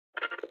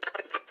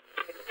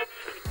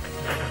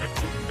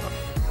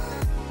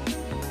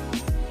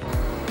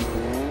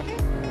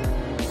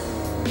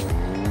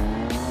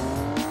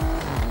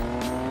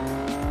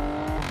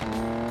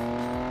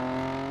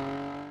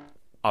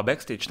A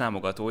Backstage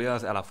támogatója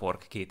az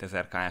Elafork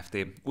 2000 Kft.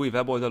 Új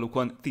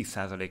weboldalukon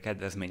 10%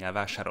 kedvezménnyel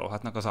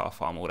vásárolhatnak az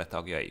Alfa Amore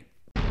tagjai.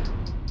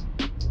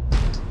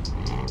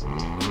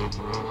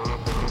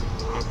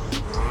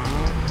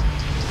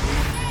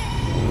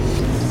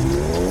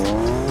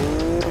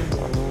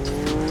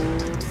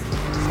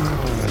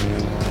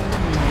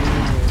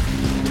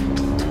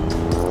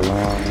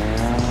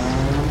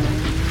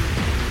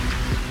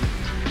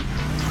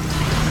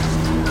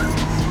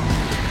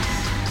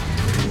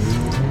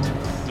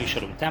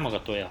 Műsorunk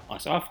támogatója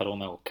az Alfa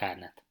Romeo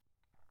Carnet.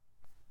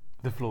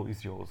 The flow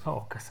is yours.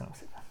 Köszönöm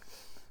szépen.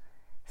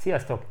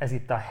 Sziasztok, ez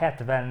itt a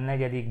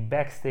 74.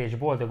 Backstage,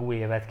 boldog új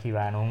évet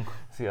kívánunk.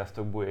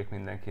 Sziasztok, bujék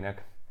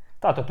mindenkinek.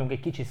 Tartottunk egy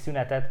kicsi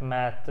szünetet,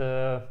 mert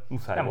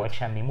nem volt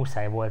semmi,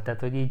 muszáj volt. Tehát,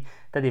 hogy így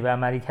Tedivel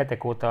már így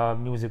hetek óta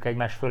nyúzzuk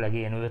egymást, főleg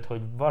én őt,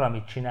 hogy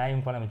valamit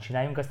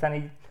csináljunk, aztán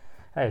így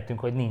eljöttünk,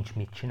 hogy nincs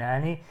mit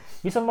csinálni.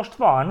 Viszont most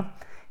van,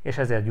 és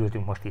ezért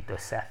gyűltünk most itt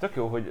össze. Tök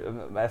jó, hogy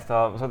ezt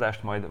az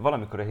adást majd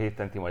valamikor a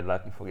héten ti majd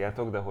látni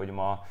fogjátok, de hogy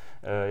ma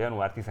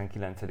január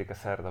 19-e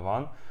szerda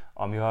van,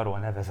 ami arról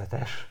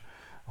nevezetes,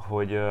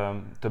 hogy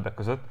többek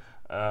között,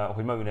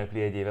 hogy ma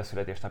ünnepli egy éve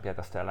születésnapját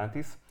a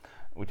Stellantis.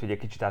 Úgyhogy egy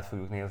kicsit át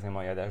fogjuk nézni a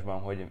mai adásban,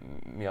 hogy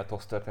mi a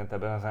TOSZ történt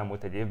ebben az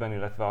elmúlt egy évben,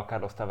 illetve a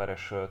Carlos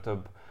Tavares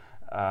több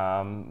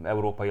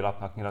európai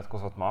lapnak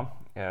nyilatkozott ma,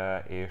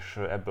 és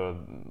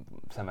ebből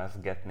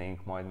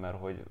szemezgetnénk majd, mert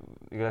hogy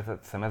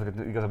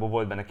igazából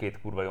volt benne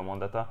két kurva jó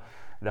mondata,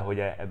 de hogy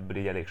ebből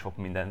így elég sok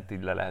mindent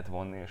így le lehet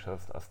vonni, és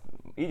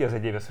így az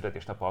egy éves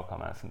születésnap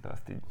alkalmán szerintem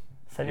ezt így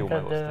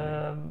szerinted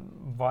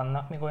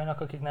vannak még olyanok,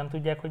 akik nem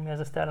tudják, hogy mi az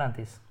a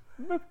Stellantis?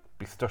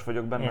 Biztos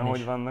vagyok benne,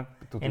 hogy vannak.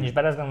 Én is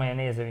belezgondolom,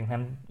 hogy a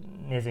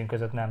nézőink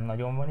között nem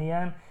nagyon van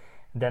ilyen,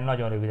 de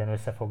nagyon röviden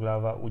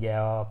összefoglalva, ugye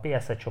a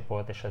PSE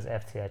csoport és az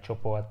FCL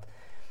csoport,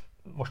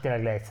 most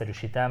tényleg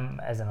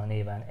leegyszerűsítem, ezen a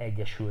néven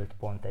egyesült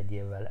pont egy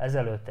évvel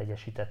ezelőtt,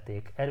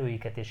 egyesítették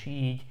erőiket, és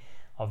így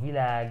a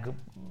világ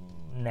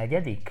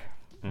negyedik,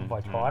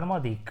 vagy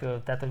harmadik,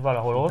 tehát hogy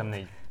valahol ott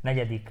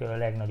negyedik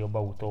legnagyobb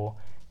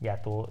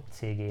autógyártó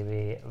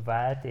cégévé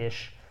vált,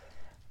 és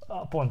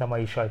pont a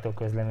mai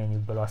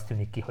sajtóközleményükből azt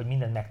tűnik ki, hogy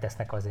mindent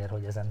megtesznek azért,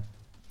 hogy ezen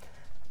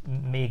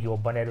még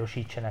jobban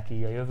erősítsenek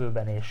így a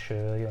jövőben, és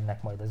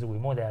jönnek majd az új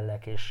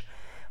modellek, és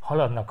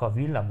haladnak a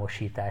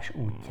villamosítás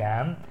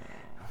útján,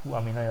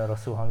 ami nagyon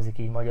rosszul hangzik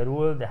így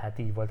magyarul, de hát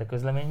így volt a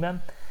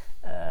közleményben.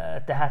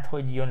 Tehát,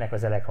 hogy jönnek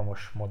az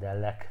elektromos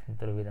modellek,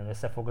 röviden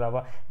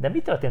összefoglalva. De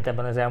mi történt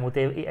ebben az elmúlt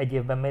egy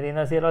évben? Mert én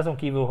azért azon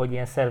kívül, hogy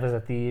ilyen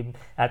szervezeti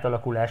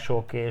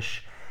átalakulások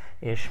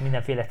és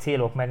mindenféle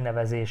célok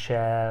megnevezése,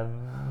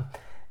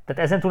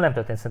 tehát ezen túl nem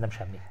történt szerintem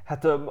semmi.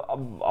 Hát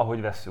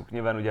ahogy vesszük,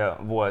 nyilván ugye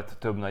volt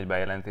több nagy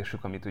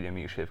bejelentésük, amit ugye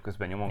mi is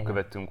évközben nyomon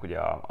követtünk, ugye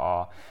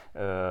a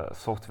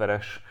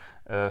szoftveres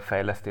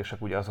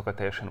fejlesztések, ugye azokat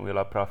teljesen új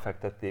alapra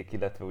fektették,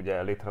 illetve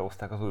ugye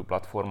létrehozták az új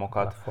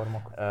platformokat.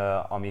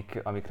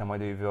 Amikre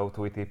majd a jövő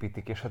autóit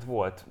építik, és hát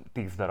volt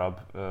 10 darab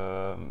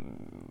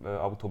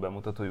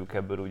autóbemutatójuk,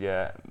 ebből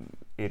ugye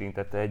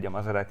érintette egy a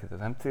Maserati-t az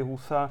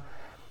MC20-szal,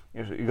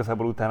 és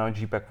igazából utána a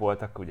Jeepek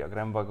voltak, ugye a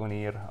Grand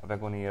Wagoneer, a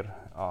Wagoneer,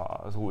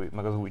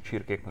 meg az új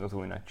csirkék, meg az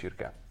új nagy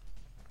csirke.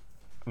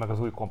 Meg az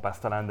új Compass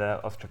talán, de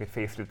az csak egy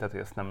facelift, tehát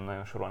hogy ezt nem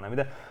nagyon sorolnám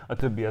ide. A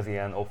többi az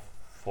ilyen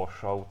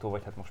offos autó,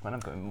 vagy hát most már nem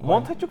tudom.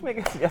 Mondhatjuk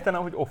még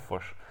egyáltalán, hogy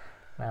offos?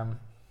 Nem.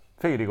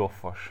 Félig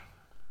offos.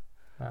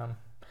 Nem.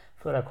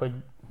 Főleg, hogy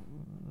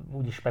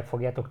úgyis meg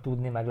fogjátok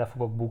tudni, meg le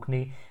fogok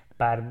bukni.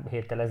 Pár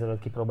héttel ezelőtt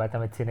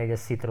kipróbáltam egy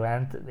C4-es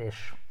Citroent,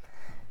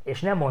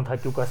 és nem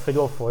mondhatjuk azt, hogy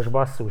offos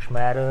basszus,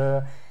 mert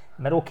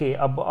oké,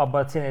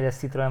 abban a C4-es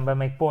Citroenben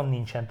még pont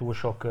nincsen túl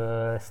sok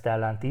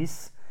Stellantis,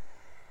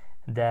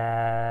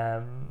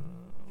 de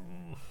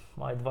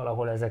majd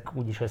valahol ezek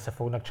úgyis össze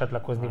fognak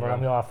csatlakozni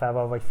valami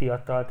Alfával vagy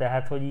Fiattal,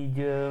 tehát hogy így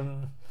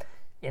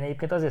én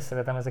egyébként azért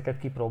szeretem ezeket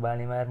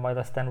kipróbálni, mert majd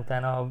aztán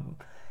utána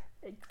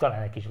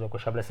talán egy kicsit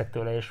okosabb leszek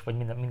tőle, és vagy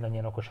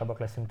mindannyian okosabbak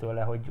leszünk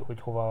tőle, hogy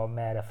hova,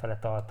 merre fele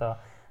tart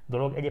a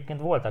dolog.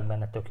 Egyébként voltak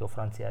benne tök jó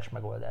franciás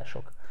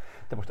megoldások.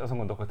 Te most azon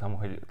gondolkodtam,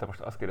 hogy te most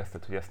azt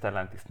kérdezted, hogy a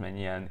Stellantis-t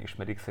mennyien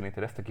ismerik,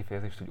 szerinted ezt a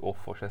kifejezést, hogy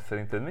offos, ezt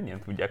szerinted mennyien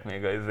tudják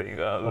még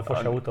az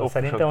offos autó?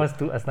 Szerintem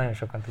azt nagyon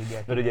sokan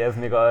tudják. Mert ugye ez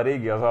még a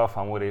régi, az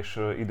Alfa Amore-s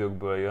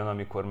időkből jön,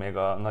 amikor még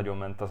nagyon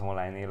ment az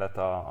online élet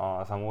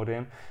az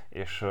Amorén,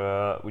 és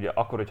ugye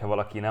akkor, hogyha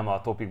valaki nem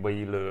a topikba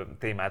illő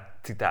témát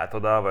citált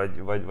oda,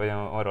 vagy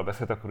arról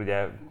beszélt, akkor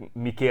ugye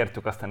mi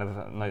kértük, aztán ez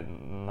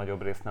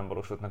nagyobb részt nem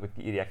valósult meg, hogy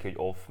írják ki,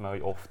 hogy off, mert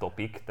hogy off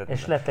topic. Tehát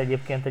és lett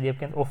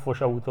egyébként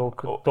offos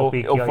autók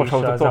topikja is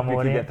az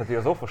Amorén. Igen, tehát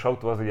az offos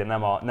autó az ugye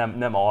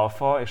nem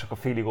alfa, és akkor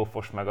félig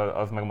offos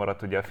az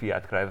megmaradt ugye a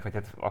Fiat Chrysler, vagy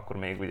hát akkor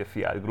még ugye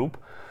Fiat Group.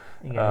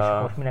 Igen, és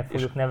most minek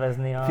fogjuk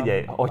nevezni,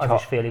 figyelj, az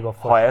is félig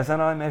offos. Ha ezen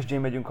a MSG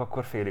megyünk,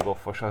 akkor félig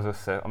offos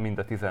az mind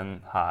a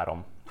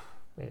 13.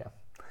 Igen.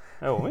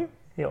 Jó, mi?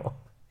 Jó.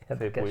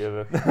 Szép új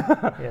jövő.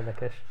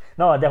 Érdekes.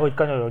 Na, de hogy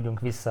kanyarodjunk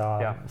vissza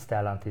a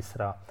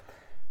Stellantisra.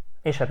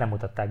 És hát nem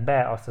mutatták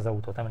be azt az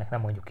autót, aminek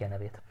nem mondjuk ki a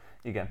nevét.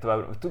 Igen,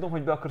 tovább. Tudom,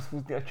 hogy be akarsz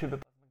húzni a csőbe,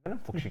 Nem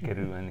fog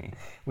sikerülni.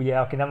 Ugye,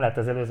 aki nem látta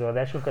az előző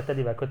adásunkat,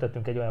 Edivel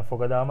kötöttünk egy olyan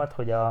fogadalmat,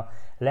 hogy a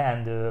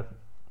leendő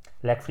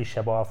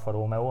legfrissebb Alfa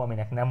Romeo,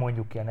 aminek nem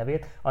mondjuk ki a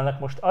nevét, annak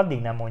most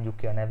addig nem mondjuk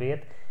ki a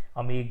nevét,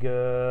 amíg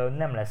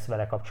nem lesz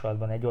vele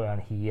kapcsolatban egy olyan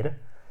hír,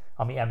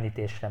 ami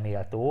említésre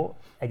méltó.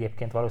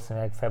 Egyébként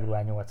valószínűleg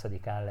február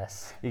 8-án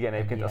lesz. Igen,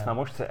 egyébként azt már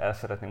most el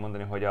szeretném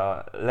mondani, hogy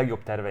a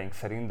legjobb terveink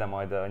szerint, de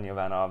majd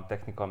nyilván a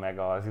technika, meg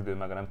az idő,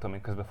 meg a nem tudom,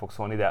 én közben fog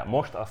szólni, de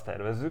most azt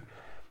tervezzük,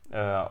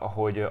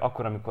 hogy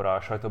akkor, amikor a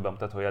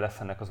sajtóbemutatója lesz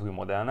ennek az új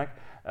modellnek,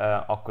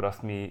 akkor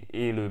azt mi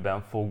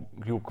élőben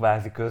fogjuk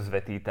kvázi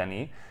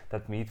közvetíteni,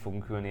 tehát mi itt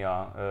fogunk ülni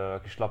a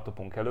kis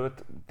laptopunk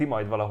előtt, ti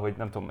majd valahogy,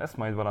 nem tudom, ezt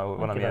majd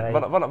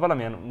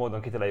valamilyen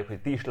módon kitaláljuk,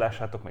 hogy ti is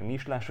lássátok, meg mi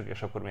is lássuk,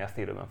 és akkor mi ezt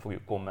élőben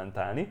fogjuk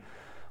kommentálni,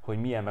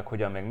 hogy milyen, meg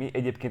hogyan, meg mi.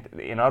 Egyébként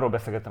én arról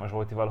beszélgettem a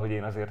Zsoltival, hogy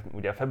én azért,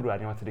 ugye a február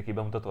 8-i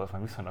bemutató az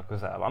már viszonylag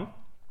közel van,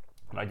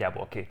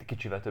 nagyjából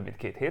kicsivel több mint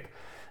 2 hét,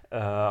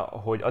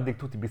 hogy addig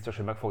tuti biztos,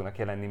 hogy meg fognak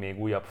jelenni még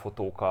újabb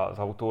fotók az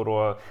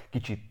autóról,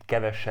 kicsit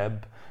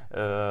kevesebb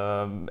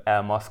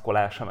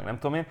elmaszkolása, meg nem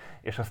tudom én,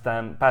 és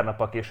aztán pár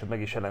nappal később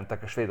meg is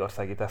jelentek a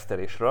svédországi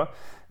tesztelésről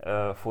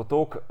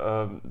fotók.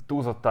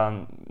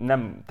 Túlzottan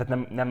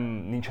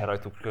nincsen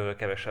rajtuk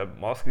kevesebb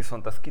maszk,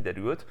 viszont az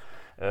kiderült,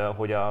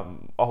 hogy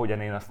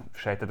ahogyan én azt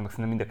sejtettem,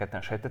 szerintem mind a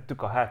ketten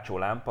sejtettük, a hátsó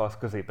lámpa az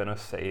középen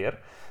összeér,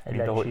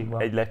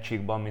 egy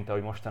lecsíkban, mint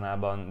ahogy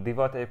mostanában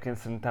divat. Egyébként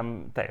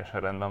szerintem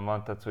teljesen rendben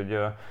van, tehát hogy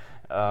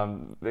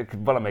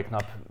valamelyik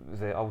nap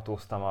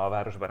autóztam a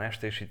városban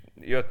este, és így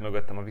jött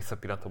mögöttem a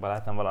visszapillantóban,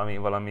 láttam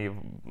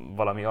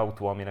valami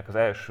autó, aminek az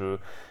első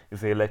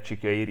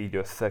lecsíkja ér így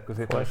össze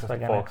középen, és az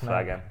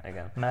Volkswagen.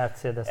 Igen.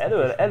 Mercedes.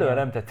 Elől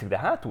nem tetszik, de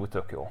hátul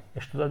tök jó.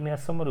 És tudod, mi a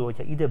szomorú,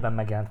 hogyha időben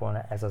megjelent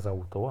volna ez az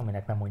autó,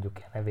 aminek nem mondjuk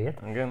ki a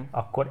nevét, igen,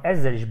 akkor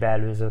ezzel is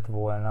beelőzött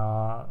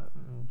volna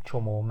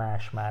csomó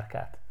más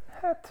márkát.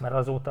 Hát. Mert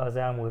azóta az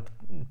elmúlt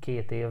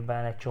 2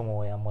 évben egy csomó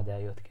olyan modell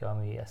jött ki,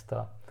 ami ezt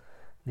a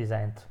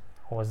dizájnt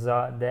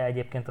hozza, de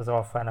egyébként az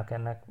Alfának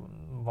ennek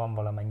van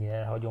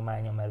valamennyire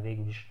hagyománya, mert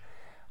végül is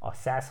a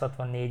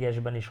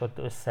 164-esben is ott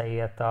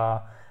összeért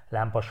a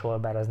lámpasor,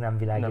 bár az nem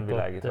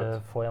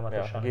világított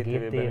folyamatosan, a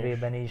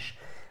GTV-ben is.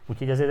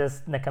 Úgyhogy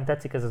azért nekem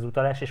tetszik ez az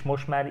utalás, és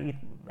most már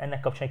itt ennek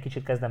kapcsán egy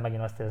kicsit kezdem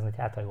megint azt érezni, hogy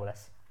hát ha jó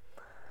lesz.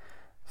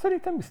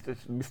 Szerintem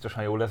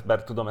biztosan jó lesz,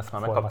 bár tudom, ezt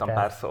már megkaptam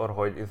párszor,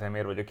 hogy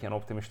miért vagyok ilyen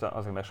optimista,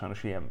 azért mert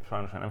sajnos,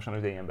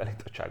 de ilyen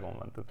belítottságom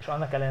van. És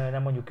annak ellenére, hogy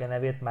nem mondjuk a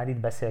nevét, már itt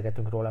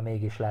beszélgetünk róla,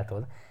 mégis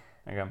látod.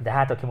 Igen. De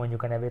hát aki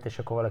mondjuk a nevét, és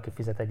akkor valaki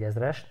fizet egy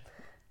 1000-est.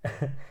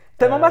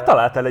 Te ma már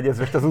találtál egy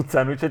 1000-est az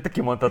utcán, úgyhogy te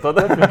kimondhatod.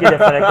 Öttünk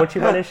idefele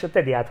kocsival, és a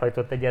Teddy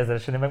áthajtott egy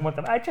 1000-est, én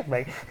megmondtam, állj csak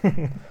meg!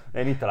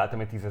 Én itt találtam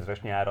egy 10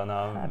 000-es nyáron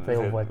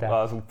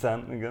az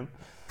utcán, igen.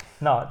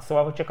 Na,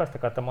 szóval hogy csak azt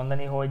akartam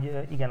mondani,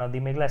 hogy igen,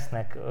 addig még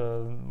lesznek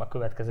a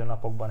következő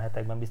napokban,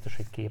 hetekben biztos,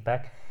 hogy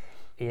képek.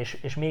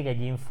 És még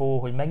egy info,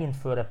 hogy megint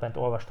fölreppent,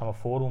 olvastam a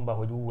fórumban,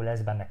 hogy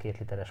lesz benne 2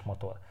 literes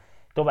motor.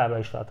 Továbbra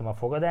is tartom a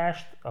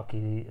fogadást,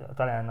 aki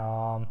talán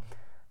a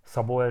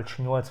Szabolcs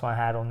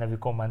 83 nevű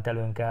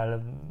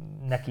kommentelőnkkel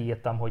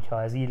nekiírtam, hogy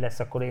ha ez így lesz,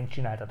 akkor én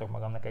csináltatok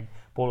magamnak egy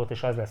pólót,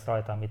 és az lesz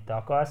rajta, amit te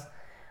akarsz,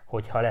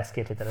 hogyha lesz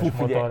 2 literes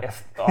motor.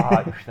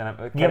 Istenem,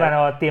 nyilván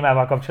a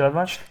témával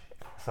kapcsolatban.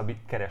 Szabi,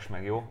 keresd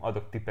meg, jó?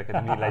 Adok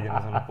tippeket, mi legyen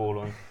azon a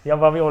pólón. Ja,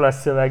 valami olasz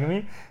szöveg,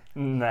 mi?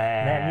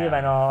 Nem,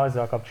 nyilván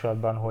azzal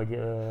kapcsolatban,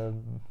 hogy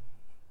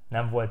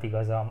nem volt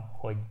igazam,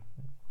 hogy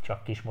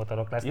csak kis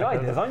motorok lesznek. Jaj,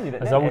 de ez annyira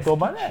az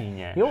autóban.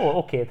 Jó,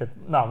 oké, tehát,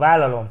 na,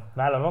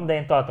 vállalom, de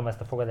én tartom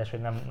ezt a fogadást,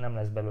 hogy nem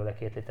lesz belőle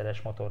 2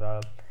 literes motorral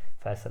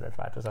felszerelt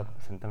változat.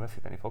 Szerintem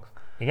veszíteni fogsz.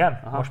 Igen?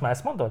 Aha. Most már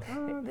ezt mondod?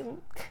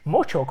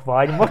 Mocsok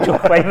vagy,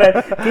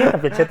 mert 2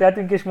 napja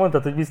cseteltünk, és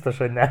mondtad, hogy biztos,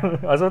 hogy nem.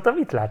 Azóta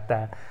mit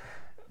láttál?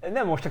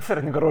 Nem, most csak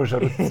szeretnénk a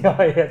Rozsarut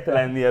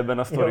lenni ebben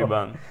a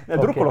sztoriban.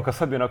 Drukkolok a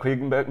Szabjának,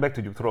 hogy meg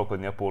tudjuk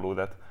trollkodni a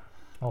pólódat.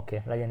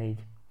 Oké, legyen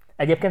így.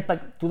 Egyébként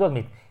meg tudod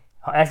mit?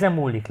 Ha ezen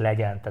múlik,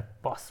 legyen, tehát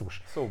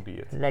basszus.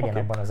 Legyen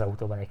abban az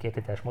autóban egy 2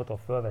 literes motor,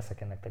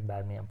 fölveszek nektek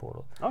bármilyen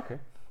pólót. Oké.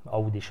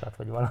 Audisat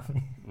vagy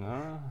valami.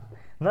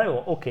 Na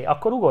jó, oké,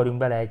 akkor ugorjunk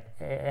bele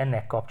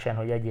ennek kapcsán,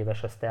 hogy 1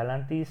 éves a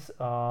Stellantis.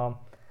 A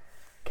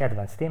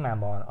kedvenc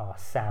témában a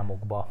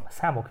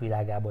számok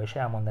világába, és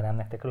elmondanám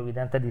nektek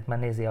röviden, Ted itt már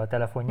nézi a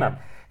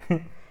telefonját.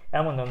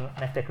 Elmondom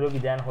nektek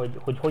röviden,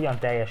 hogy hogyan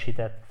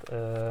teljesített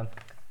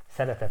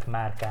szeretett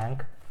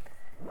márkánk,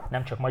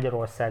 nem csak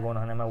Magyarországon,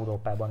 hanem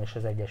Európában és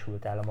az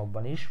Egyesült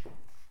Államokban is.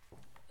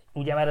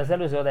 Ugye már az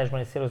előző adásban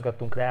is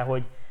szélozgattunk rá,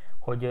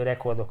 hogy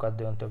rekordokat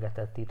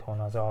döntögetett itthon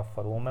az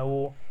Alfa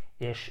Romeo,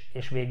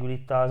 és végül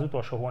itt az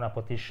utolsó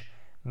hónapot is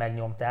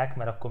megnyomták,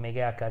 mert akkor még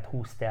elkelt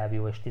 20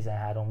 Stelvio és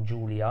 13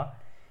 Giulia,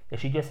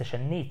 és így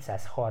összesen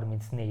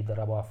 434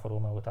 darab Alfa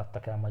Romeo-t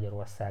adtak el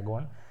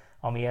Magyarországon,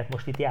 amiért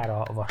most itt jár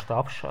a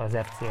vastaps az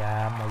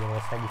FCA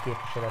magyarországi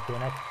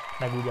képviseletének,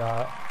 meg ugye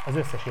az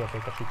összes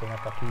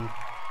értékesítőnek, aki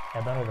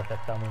ebben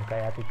odatette a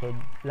munkáját, úgyhogy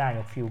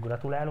lányok, fiúk,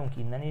 gratulálunk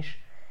innen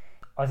is.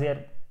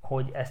 Azért,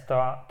 hogy ezt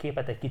a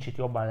képet egy kicsit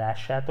jobban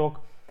lássátok,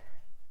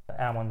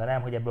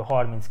 elmondanám, hogy ebből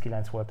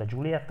 39 volt a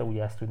Giulietta,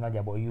 ugye ezt úgy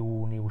nagyjából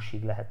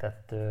júniusig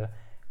lehetett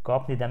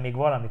kapni, de még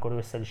valamikor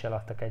ősszel is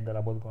eladtak egy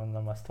darabot,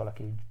 gondolom azt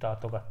valaki így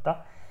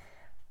tartogatta.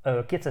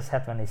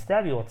 274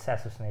 Stelviót,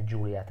 121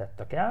 Giuliát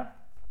ettek el,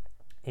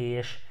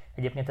 és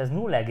egyébként ez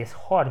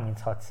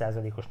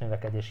 0,36%-os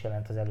növekedés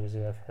jelent az előző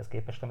évhez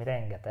képest, ami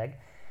rengeteg.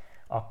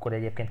 Akkor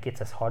egyébként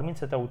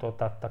 235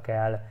 autót adtak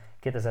el,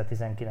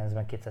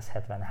 2019-ben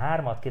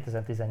 273-at,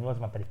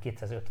 2018-ban pedig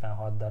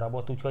 256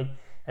 darabot, úgyhogy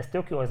ez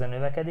tök jó az a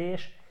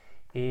növekedés,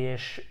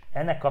 és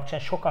ennek kapcsán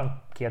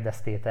sokan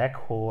kérdeztétek,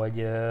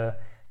 hogy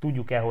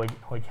tudjuk-e,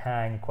 hogy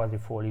hány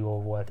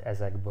quadrifolio volt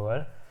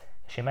ezekből,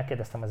 és én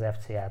megkérdeztem az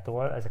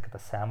FCA-tól ezeket a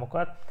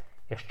számokat,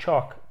 és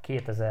csak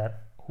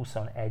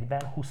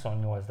 2021-ben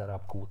 28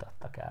 darab kút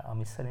adtak el,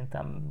 ami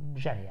szerintem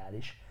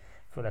zseniális.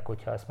 Főleg,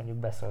 hogyha ezt mondjuk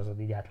beszorozod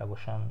így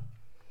átlagosan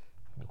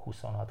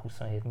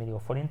 26-27 millió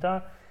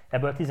forinttal.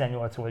 Ebből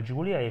 18 volt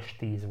Giulia és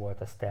 10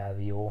 volt a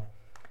Stelvio.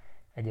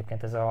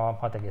 Egyébként ez a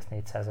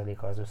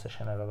 6,4%-a az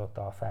összesen eladott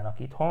alfának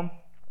itthon.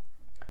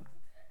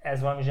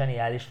 Ez valami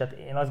zseniális, tehát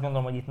én azt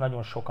gondolom, hogy itt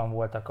nagyon sokan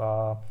voltak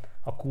a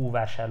Q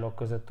vásárlók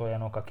között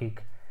olyanok,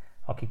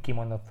 akik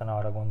kimondottan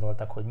arra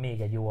gondoltak, hogy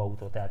még egy jó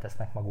autót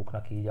eltesznek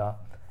maguknak így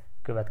a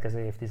következő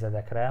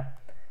évtizedekre,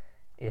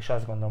 és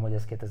azt gondolom, hogy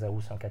ez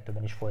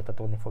 2022-ben is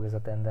folytatódni fog ez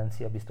a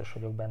tendencia, biztos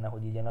vagyok benne,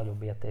 hogy így a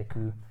nagyobb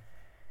értékű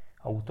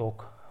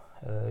autók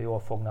jól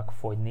fognak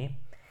fogyni.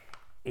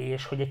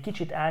 És hogy egy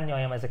kicsit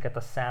árnyaljam ezeket a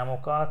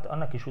számokat,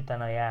 annak is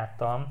utána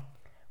jártam,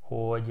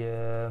 hogy,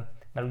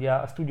 mert ugye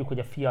azt tudjuk, hogy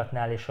a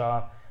Fiatnál és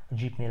a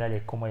Jeepnél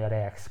elég komoly a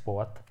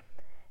reexport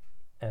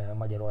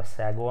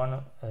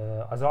Magyarországon.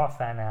 Az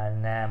Alfánál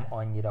nem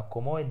annyira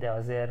komoly, de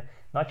azért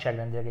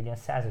nagyságrendileg egy olyan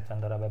 150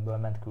 darab ebből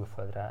ment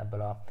külföldre,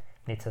 ebből a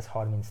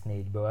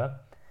 434-ből,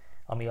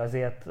 ami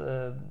azért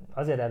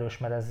erős,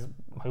 mert ez,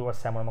 ha jól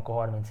számolom,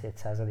 akkor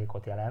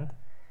 37%-ot jelent.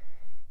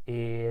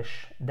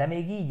 De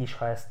még így is,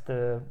 ha ezt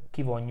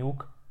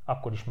kivonjuk,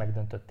 akkor is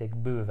megdöntötték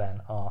bőven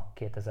a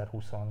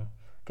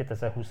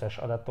 2020-as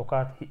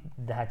adatokat,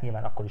 de hát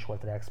nyilván akkor is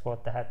volt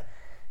reexport, tehát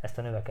ezt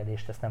a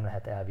növekedést ezt nem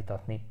lehet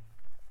elvitatni.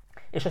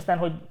 És aztán,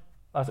 hogy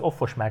az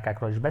offos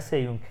márkákról is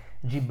beszéljünk,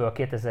 Jeepből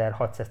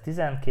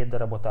 2612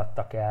 darabot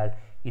adtak el,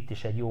 itt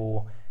is egy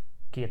jó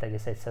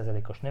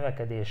 2,1%-os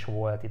növekedés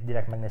volt, itt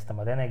direkt megnéztem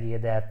a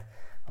Renegade-et,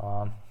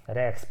 a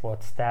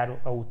Reexport Star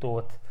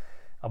autót,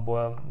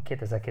 abból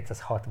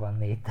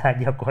 2264, tehát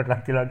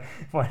gyakorlatilag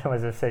majdnem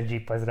az összes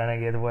Jeep az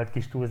Renegade volt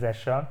kis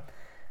túlzással.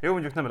 Jó,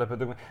 mondjuk nem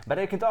lepődök meg. Bár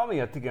egyébként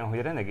amiatt igen, hogy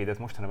a Renegade-et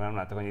mostanában nem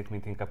látok annyit,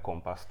 mint inkább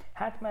Compass-t.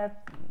 Hát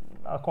mert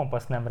a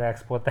Compass nem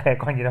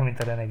reexportálják annyira, mint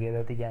a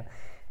Renegade-et, igen.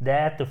 De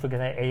ettől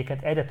függetlenül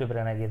egyébként egyre több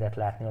Renegade-et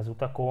látni az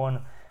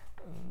utakon,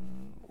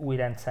 új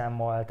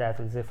rendszámmal, tehát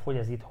hogy azért fogy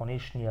az itthon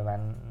is,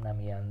 nyilván nem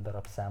ilyen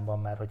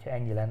darabszámban, mert hogyha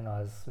ennyi lenne,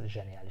 az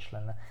zseniális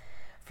lenne.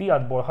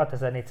 Fiatból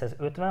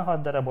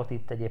 6456 darabot,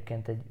 itt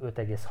egyébként egy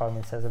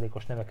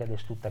 5,30%-os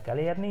növekedést tudtak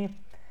elérni.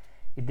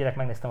 Itt direkt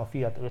megnéztem a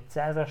Fiat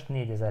 500-ast,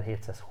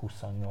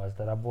 4728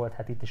 darab volt,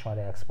 hát itt is van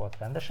reexport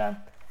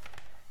rendesen.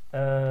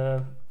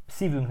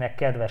 Szívünknek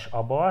kedves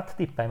Abarth,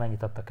 tippelj,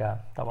 mennyit adtak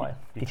el tavaly?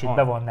 Kicsit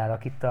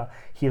bevonnálak itt a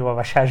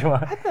hírolvasásban.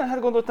 Hát nem, hát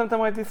gondoltam, te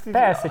majd itt...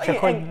 Persze, csak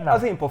hogy...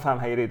 Az én pofám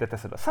helyére ide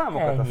teszed a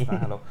számokat, aztán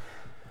hello.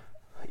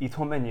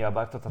 Itthon mennyi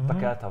Abarthot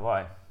adtak el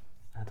tavaly?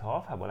 Hát ha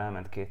Alfából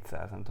elment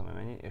 200, nem tudom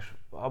mennyi, és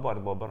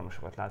Abarthból baromi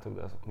sokat látok,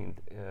 de azok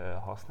mind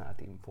használt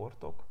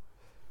importok.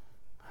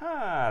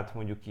 Hát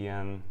mondjuk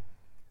ilyen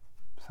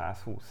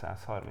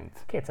 120-130.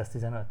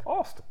 215.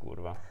 Azt a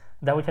kurva.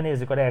 De hogyha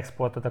nézzük a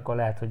reexportot, akkor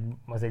lehet, hogy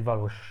az egy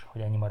valós,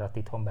 hogy ennyi maradt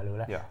itthon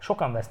belőle. Ja.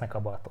 Sokan vesznek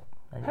Abarthot.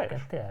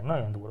 Egyébként tényleg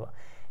nagyon durva.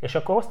 És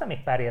akkor hoztam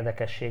még pár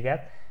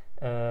érdekességet,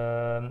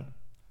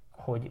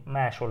 hogy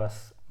más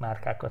olasz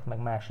márkákat, meg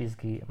más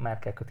izgi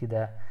márkákat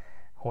ide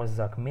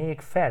hozzak még.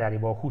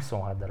 Ferrariból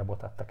 26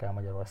 darabot adtak el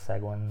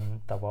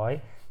Magyarországon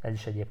tavaly. Ez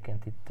is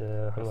egyébként itt,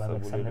 ha jól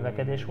emlékszem,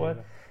 növekedés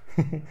volt.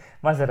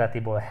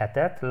 Maseratiból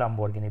 7-et,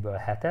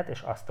 Lamborghiniből 7-et,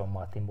 és Aston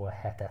Martinból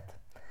 7-et.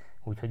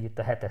 Úgyhogy itt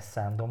a 7-es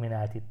szám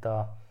dominált itt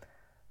a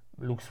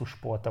luxus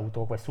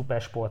sportautók vagy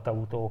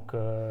szupersportautók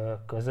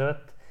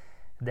között,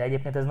 de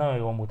egyébként ez nagyon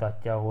jól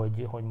mutatja,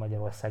 hogy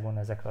Magyarországon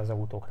ezekre az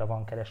autókra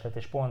van kereslet,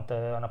 és pont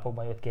a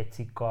napokban jött ki egy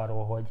cikk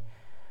arról,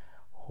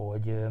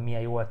 hogy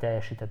milyen jól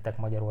teljesítettek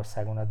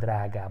Magyarországon a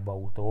drágább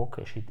autók,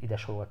 és itt ide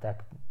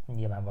sorolták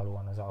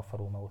nyilvánvalóan az Alfa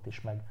Romeo-t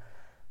is, meg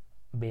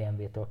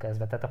BMW-től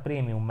kezdve. Tehát a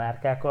prémium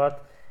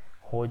márkákat,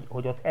 hogy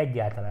ott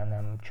egyáltalán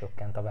nem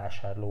csökkent a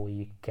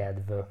vásárlói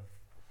kedv.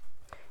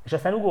 És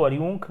aztán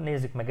ugorjunk,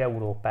 nézzük meg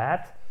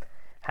Európát.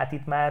 Hát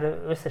itt már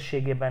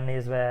összességében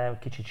nézve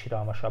kicsit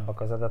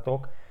siralmasabbak az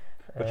adatok.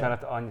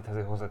 Bocsánat, annyit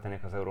azért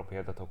hozzátennék az európai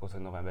adatokhoz,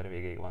 hogy november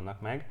végéig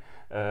vannak meg.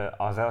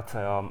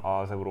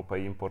 Az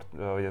európai import,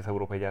 vagy az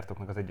európai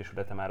gyártóknak az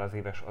egyesülete már az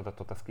éves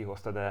adatot azt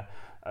kihozta, de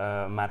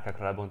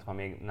márkákra lebontva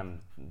még nem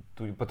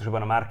tudjuk,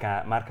 pontosabban a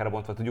márkára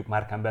bontva tudjuk,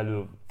 márkán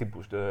belül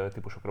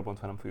típusokra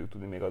bontva nem fogjuk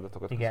tudni még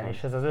adatokat. Igen,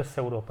 és ez az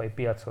összeurópai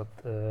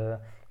piacot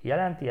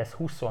jelenti, ez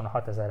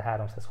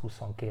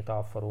 26.322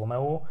 Alfa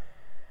Romeo,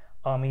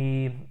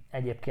 ami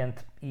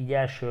egyébként így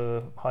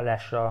első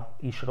hallásra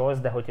is rossz,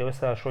 de hogyha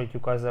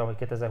összehasonlítjuk azzal, hogy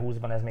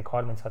 2020-ban ez még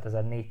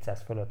 36.400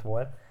 fölött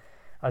volt,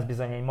 az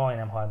bizony egy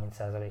majdnem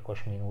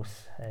 30%-os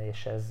mínusz,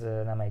 és ez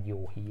nem egy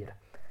jó hír.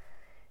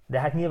 De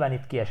hát nyilván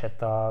itt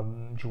kiesett a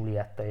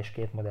Giulietta, és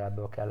 2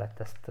 modellből kellett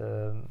ezt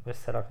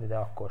összerakni, de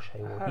akkor se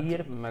jó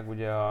hír. Meg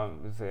ugye a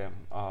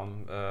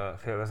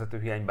félvezető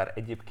hiány, bár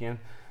egyébként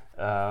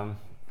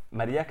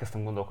már így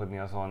elkezdtem gondolkodni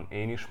azon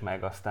én is,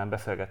 meg aztán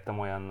beszélgettem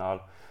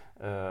olyannal,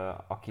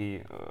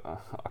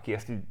 aki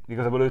ezt így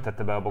igazából ő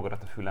tette be a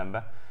bogarat a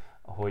fülembe,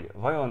 hogy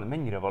vajon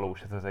mennyire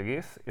valós ez az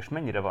egész, és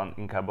mennyire van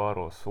inkább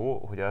arról szó,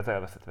 hogy az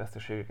elveszett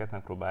veszteségeket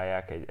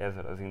megpróbálják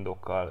ezzel az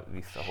indokkal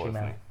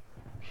visszahozni.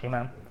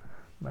 Simán.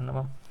 Benne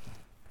van.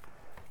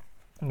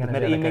 Igen,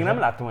 mert én még nem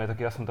láttam olyat,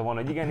 aki azt mondta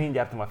volna, hogy igen, én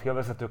gyártom a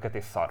félvezetőket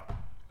és szar.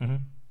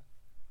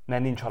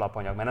 Mert nincs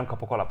alapanyag, mert nem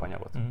kapok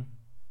alapanyagot.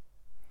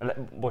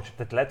 Bocs,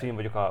 tehát lehet, hogy én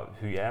vagyok a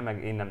hülye,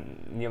 meg én nem,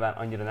 nyilván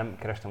annyira nem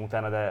kerestem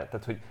utána, de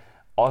tehát, hogy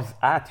az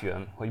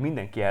átjön, hogy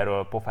mindenki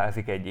erről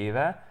pofázik egy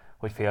éve,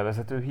 hogy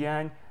félvezető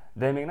hiány,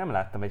 de én még nem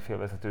láttam egy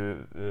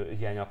félvezető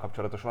hiánnyal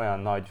kapcsolatos olyan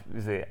nagy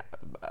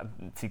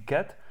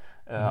cikket,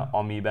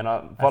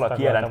 amiben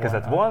valaki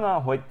jelentkezett volna,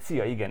 hogy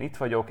szia, igen, itt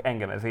vagyok,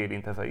 engem ez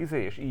érint ez a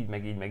és így,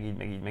 meg így, meg így,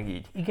 meg így, meg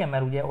így. Igen,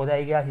 mert ugye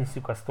odáig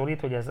elhisszük a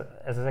sztorit, hogy ez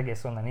az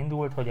egész onnan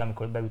indult, hogy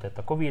amikor beütött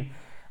a Covid,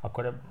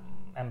 akkor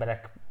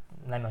emberek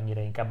nem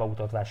annyira inkább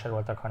autót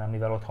vásároltak, hanem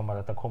mivel otthon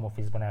maradtak home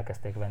office-ban,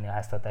 elkezdték venni a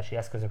háztartási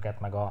eszközöket,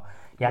 meg a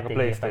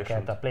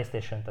játékgépeket, a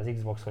PlayStation-t, az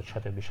Xbox-ot,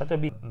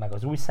 stb. Meg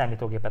az új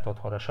számítógépet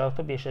otthonra,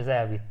 stb. És ez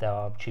elvitte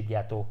a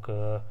chipgyártók,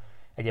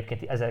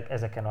 egyébként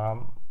ezeken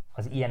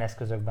az ilyen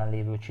eszközökben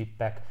lévő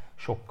csippek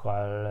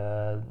sokkal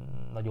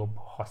nagyobb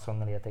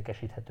haszonnal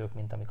értékesíthetők,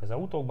 mint amik az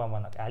autókban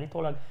vannak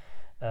állítólag,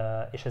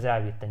 és ez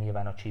elvitte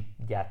nyilván a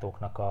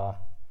chipgyártóknak a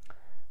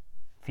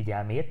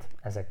figyelmét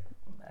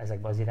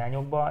ezekbe az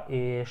irányokba,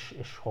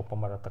 és hoppon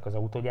maradtak az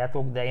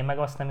autógyártók, de én meg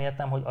azt nem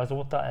értem, hogy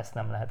azóta ezt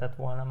nem lehetett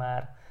volna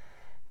már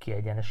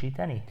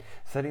kiegyenesíteni?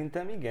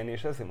 Szerintem igen,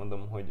 és ezért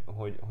mondom,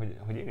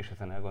 hogy én is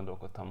ezen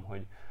elgondolkodtam,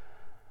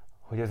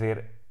 hogy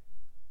azért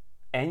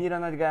ennyire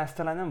nagy gáz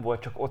talán nem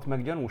volt, csak ott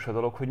meg gyanús a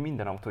dolog, hogy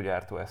minden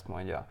autógyártó ezt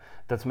mondja.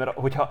 Tehát mert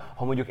hogyha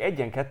mondjuk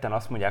egyen-ketten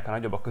azt mondják a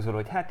nagyobbak közül,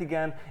 hogy hát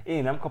igen,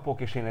 én nem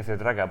kapok, és én ezért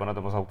drágában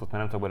adom az autót,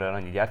 mert nem tudok belőle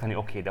annyit gyártani,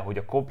 oké, de hogy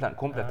a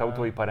komplett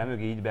autóipar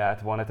emögé így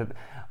beállt volna, tehát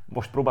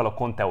most próbálok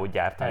Conteót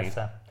gyártani.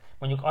 Persze.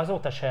 Mondjuk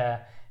azóta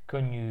se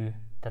könnyű,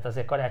 tehát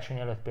azért karácsony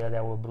előtt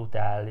például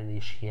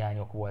brutális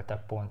hiányok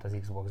voltak pont az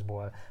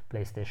Xboxból,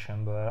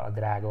 PlayStationből, a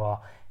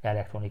drága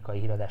elektronikai,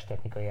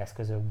 híradástechnikai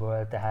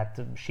eszközökből,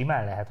 tehát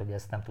simán lehet, hogy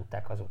ezt nem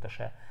tudták azóta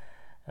se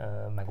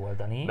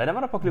megoldani. Benne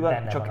van a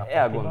pakliban, csak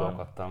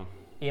elgondolkodtam.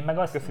 Én meg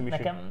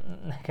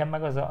nekem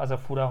meg az a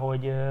fura,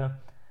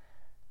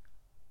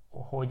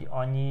 hogy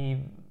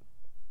annyi,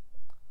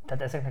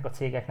 tehát ezeknek a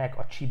cégeknek,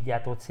 a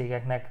chipgyártó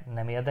cégeknek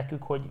nem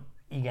érdekük, hogy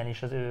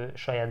igenis az ő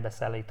saját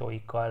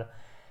beszállítóikkal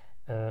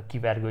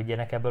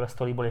kivergődjenek ebből a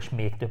sztoriból, és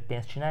még több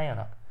pénzt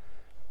csináljanak?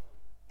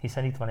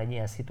 Hiszen itt van egy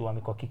ilyen szitu,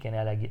 amikor ki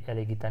kéne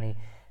elégíteni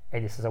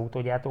egyrészt az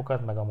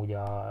autógyártókat, meg amúgy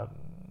a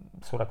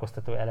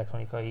szórakoztató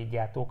elektronikai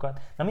gyártókat.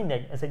 Na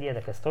mindegy, ez egy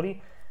érdekes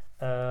sztori,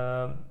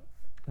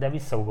 de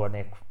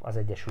visszaugornék az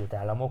Egyesült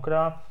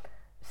Államokra,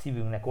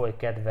 szívünknek oly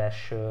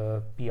kedves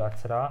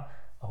piacra,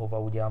 ahova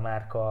ugye a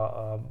márka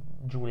a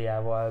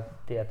Giuliával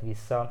tért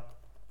vissza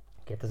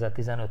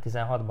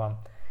 2015-16-ban,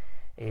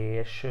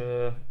 és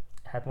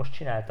hát most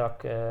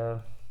csináltak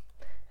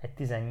egy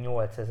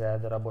 18.000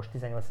 darabos,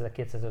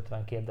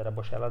 18.252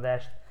 darabos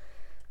eladást,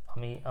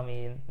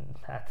 ami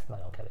hát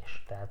nagyon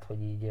kevés. Tehát,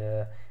 hogy így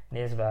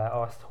nézve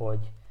azt,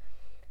 hogy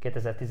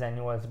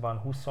 2018-ban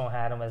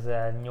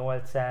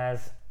 23.800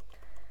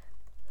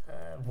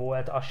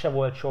 volt, az se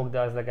volt sok, de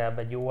az legalább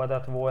egy jó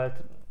adat volt.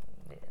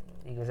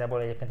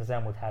 Igazából egyébként az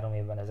elmúlt 3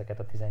 évben ezeket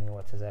a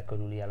 18.000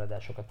 körüli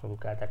eladásokat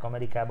produkálták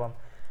Amerikában.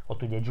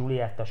 Ott ugye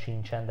Giulietta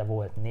sincsen, de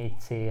volt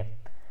 4C.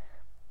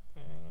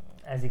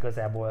 Ez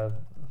igazából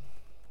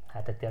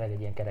hát tényleg egy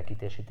ilyen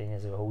kerekítési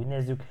tényező, ha úgy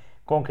nézzük.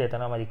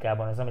 Konkrétan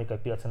Amerikában, az amerikai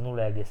piacon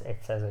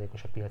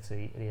 0,1%-os a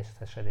piaci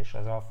részesedése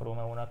az Alfa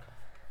Romeo-nak,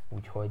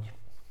 úgyhogy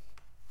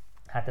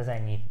hát ez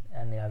ennyi,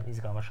 ennél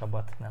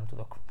izgalmasabbat nem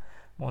tudok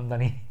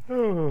mondani.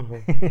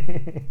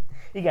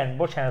 Igen,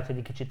 bocsánat, hogy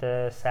egy kicsit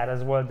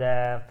száraz volt,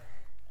 de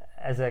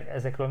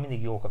ezekről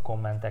mindig jók a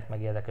kommentek,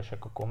 meg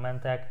érdekesek a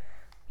kommentek.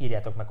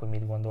 Írjátok meg, hogy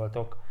mit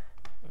gondoltok.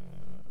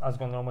 Azt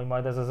gondolom, hogy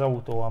majd ez az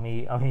autó,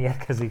 ami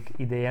érkezik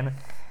idén,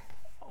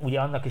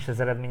 ugye annak is az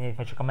eredményeit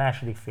majd csak a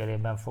második fél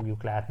évben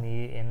fogjuk látni.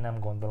 Én nem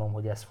gondolom,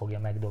 hogy ez fogja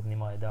megdobni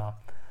majd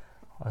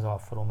az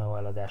Alfa Romeo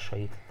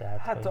eladásait. Tehát,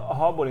 hát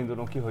ha abból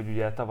indulunk ki, hogy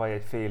ugye tavaly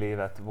egy fél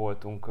évet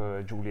voltunk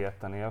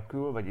Giulietta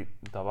nélkül, vagy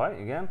tavaly,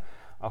 igen,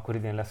 akkor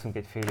idén leszünk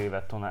egy fél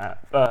évet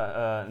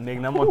még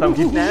nem mondtam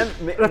ki, nem?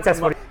 500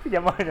 forint. Ugye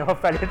majdnem a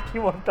felét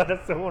kimondtad a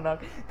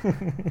szónak.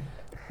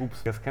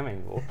 Ups, ez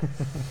kemény volt.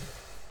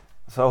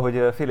 Szóval,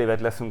 hogy fél évet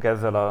leszünk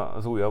ezzel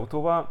az új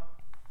autóval.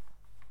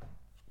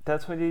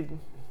 Tehát, hogy így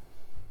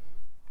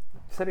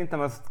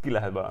Szerintem ezt ki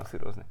lehet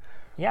balanszírozni.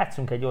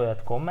 Játszunk egy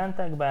olyat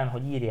kommentekben,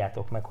 hogy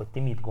írjátok meg, hogy ti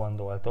mit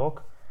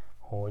gondoltok,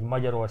 hogy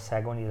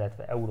Magyarországon,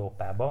 illetve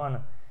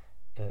Európában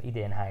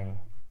idén hány,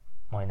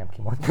 majdnem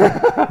kimondtam,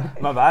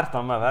 Már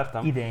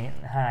vártam.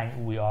 idén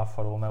hány új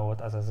Alfa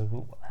Romeo-t, azaz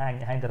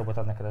hány darabot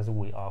ad neked az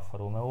új Alfa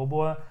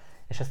Romeo-ból,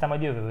 és aztán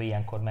majd jövő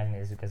ilyenkor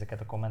megnézzük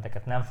ezeket a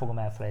kommenteket, nem fogom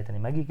elfelejteni,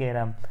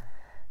 megígérem.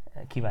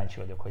 Kíváncsi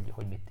vagyok,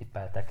 hogy mit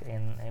tippeltek.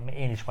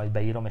 Én is majd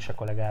beírom, és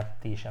akkor legalább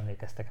ti is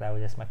emlékeztek rá,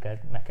 hogy ezt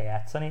meg kell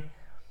játszani.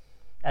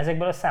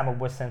 Ezekből a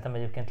számokból szerintem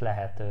egyébként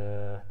lehet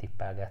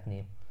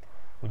tippelgetni.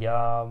 Ugye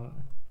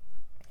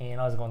én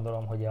azt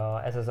gondolom, hogy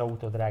ez az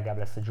autó drágább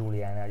lesz a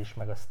Giuliánál is,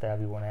 meg a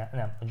Stelvio-nál,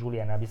 nem, a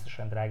Giuliánál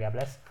biztosan drágább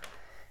lesz.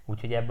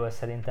 Úgyhogy ebből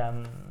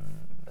szerintem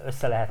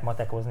össze lehet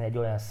matekozni egy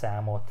olyan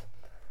számot,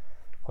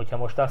 hogyha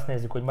most azt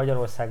nézzük, hogy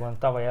Magyarországon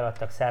tavaly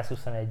eladtak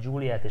 121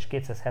 Giuliát és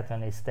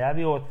 274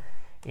 Stelviót,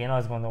 én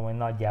azt gondolom, hogy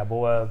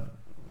nagyjából,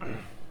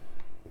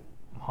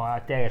 ha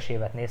a teljes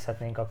évet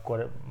nézhetnénk,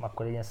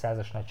 akkor ilyen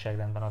 100-as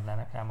nagyságrendben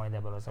adnának el majd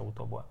ebből az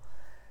autóból.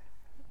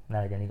 Ne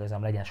legyen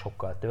igazam, legyen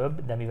sokkal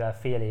több, de mivel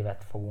fél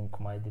évet fogunk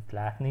majd itt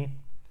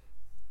látni,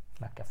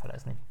 meg kell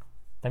felezni.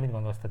 Te mit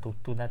gondolsz, te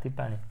tudnál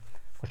tippelni?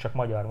 Most csak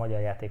magyar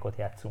játékot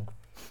játszunk.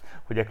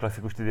 Hogy egy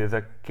klasszikust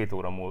idézek 2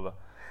 óra múlva.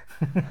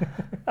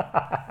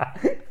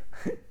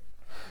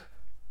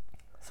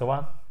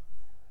 Szóval?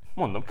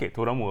 Mondom,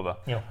 2 óra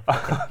múlva. Jó.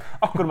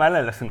 Akkor már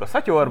le leszünk a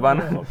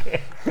szatyorban. Oké.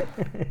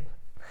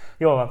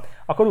 Jó van,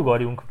 akkor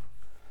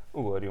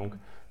ugorjunk.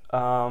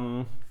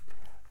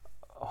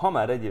 Ha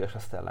már 1 éves a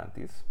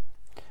Stellantis,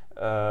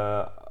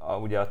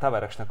 ugye a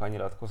Tavaresnek a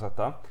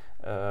nyilatkozata,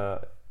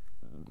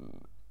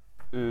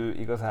 ő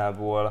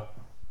igazából...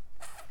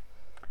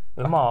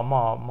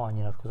 Ma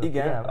nyilatkozott,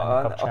 igen,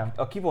 ugye?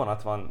 a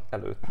kivonat van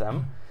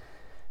előttem,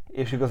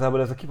 és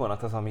igazából ez a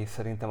kivonat az, ami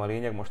szerintem a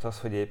lényeg. Most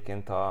az, hogy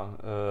egyébként a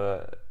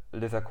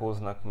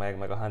Lizekóznak,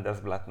 meg a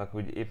Handelsblattnak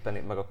úgy éppen,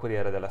 meg a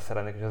Corriere della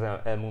Serrának és az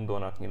El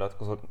Mundónak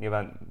nyilatkozott,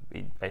 nyilván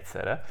így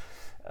egyszerre,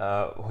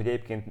 hogy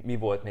egyébként mi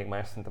volt még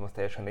más, szerintem az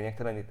teljesen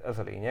lényegtelen. Itt ez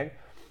a lényeg,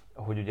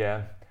 hogy ugye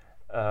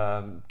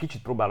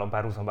kicsit próbálom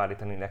párhuzamba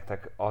állítani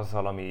nektek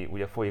azzal, ami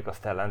ugye folyik a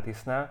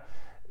Stellantisnál,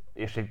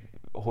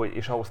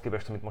 és ahhoz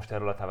képest, amit most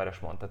erről a Tavares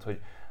mondta,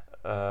 hogy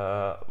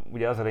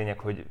ugye az a lényeg,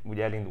 hogy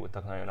ugye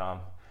elindultak nagyon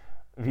a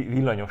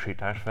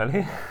villanyosítás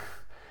felé,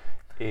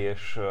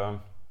 és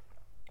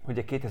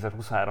ugye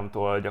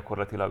 2023-tól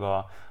gyakorlatilag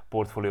a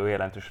portfólió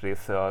jelentős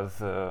része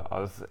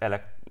az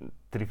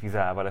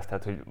elektrifizálva lesz,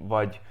 tehát hogy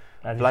vagy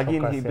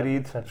plug-in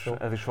hibrid,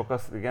 ez is sok,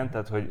 igen,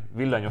 tehát hogy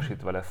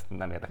villanyosítva lesz,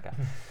 nem érdekel.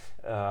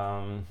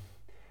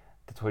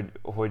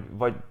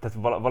 Tehát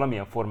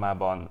valamilyen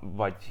formában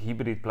vagy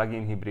hibrid,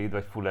 plug-in hibrid,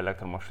 vagy full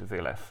elektromos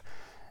lesz.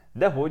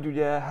 De hogy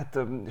ugye, hát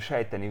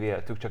sejteni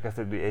véltük, csak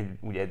ez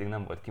ugye eddig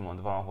nem volt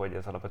kimondva, hogy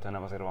ez alapvetően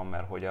nem azért van,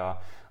 mert hogy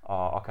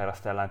akár a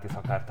Stellantis,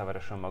 akár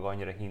Tavares önmaga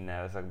annyira hinne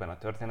ezekben a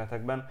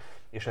történetekben,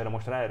 és erre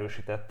most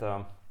ráerősített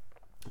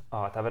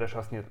a Tavares,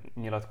 azt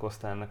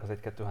nyilatkozta ennek az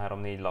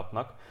 1-2-3-4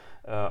 lapnak,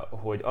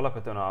 hogy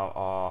alapvetően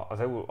az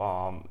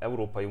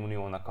Európai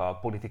Uniónak a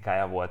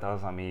politikája volt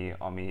az,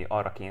 ami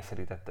arra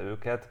kényszerítette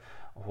őket,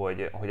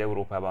 hogy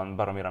Európában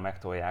baromira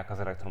megtolják az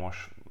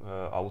elektromos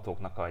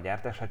autóknak a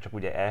gyártását, csak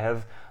ugye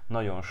ehhez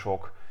nagyon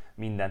sok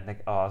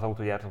mindent az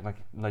autógyártóknak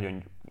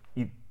nagyon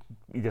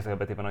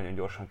idézőjelben nagyon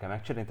gyorsan kell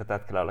megcsinálni,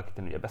 tehát át kell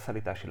alakítani ugye a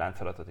beszállítási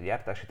láncolatot, a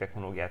gyártási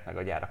technológiát, meg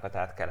a gyárakat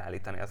át kell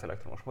állítani az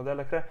elektromos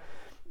modellekre,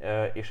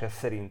 és ez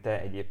szerinte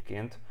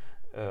egyébként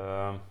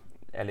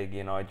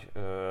eléggé nagy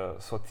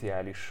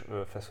szociális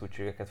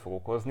feszültségeket fog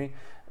okozni.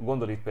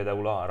 Gondol itt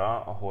például arra,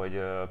 hogy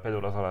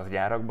például az olasz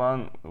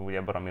gyárakban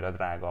ugye baromira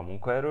drága a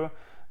munkaerő,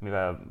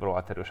 mivel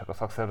rohadt erősek a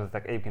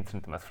szakszervezetek, egyébként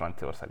szerintem ez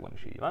Franciaországban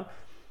is így van.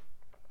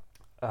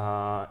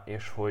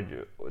 És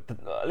hogy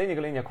a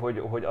lényeg,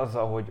 hogy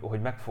azzal,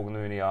 hogy meg fog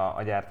nőni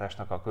a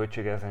gyártásnak a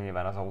költsége, ezzel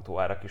nyilván az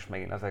autóárak is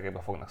megint az egekbe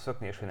fognak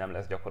szökni, és hogy nem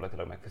lesz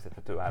gyakorlatilag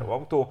megfizethető áru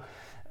autó.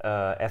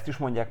 Ezt is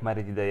mondják már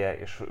egy ideje,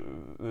 és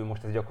ő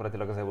most ez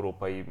gyakorlatilag az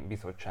Európai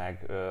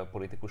Bizottság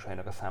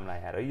politikusainak a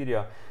számlájára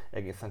írja.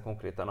 Egészen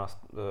konkrétan azt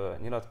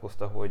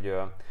nyilatkozta,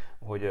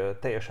 hogy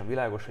teljesen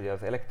világos, hogy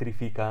az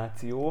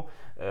elektrifikáció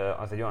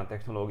az egy olyan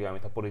technológia,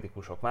 amit a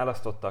politikusok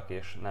választottak,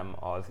 és nem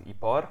az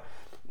ipar.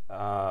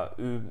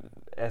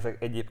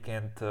 Ezek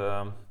egyébként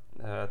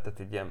tehát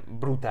egy ilyen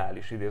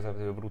brutális,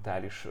 idézőjelben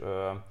brutális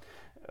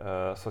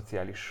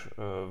szociális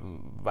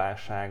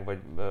válság,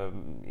 vagy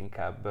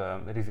inkább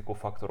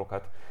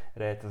rizikófaktorokat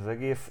rejt az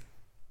egész.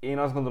 Én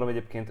azt gondolom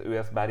egyébként, ő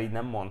ezt bár így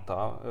nem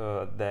mondta,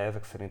 de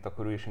ezek szerint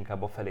akkor ő is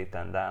inkább a felé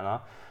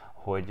tendálna,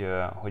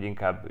 hogy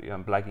inkább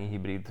ilyen plug-in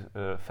hibrid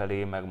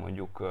felé, meg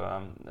mondjuk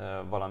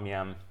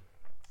valamilyen,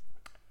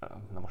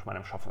 na most már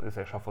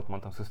nem safot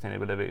mondtam,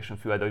 Sustainable Aviation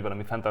Fuel, de hogy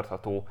valami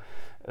fenntartható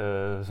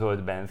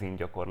zöld benzin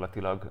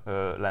gyakorlatilag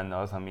lenne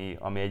az,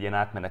 ami egy ilyen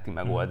átmeneti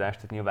megoldás.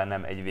 Tehát nyilván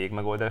nem egy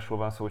végmegoldásról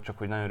van szó, csak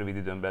hogy nagyon rövid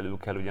időn belül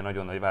kell ugye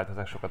nagyon nagy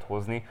változásokat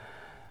hozni.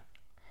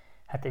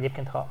 Hát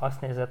egyébként, ha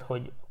azt nézed,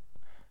 hogy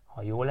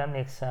ha jól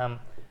emlékszem,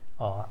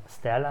 a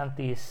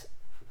Stellantis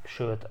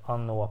sőt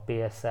annó a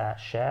PSA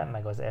se,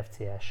 meg az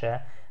FCA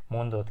se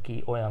mondott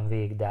ki olyan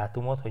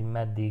végdátumot, hogy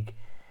meddig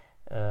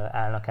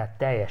állnak át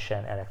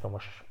teljesen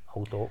elektromos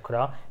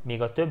autókra,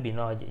 míg a többi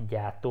nagy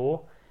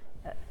gyártó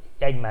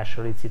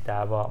egymásra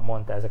licitálva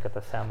mondta ezeket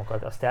a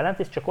számokat. A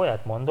Stellantis csak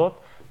olyat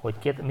mondott,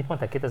 hogy mit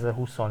mondták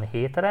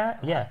 2027-re,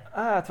 ugye?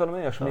 Hát valami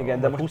olyasmi, igen,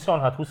 de most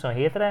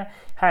 26-27-re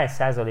hány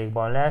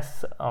százalékban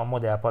lesz a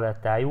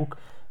modellpalettájuk,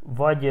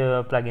 vagy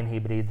plug-in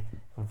hibrid,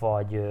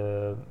 vagy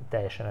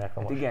teljesen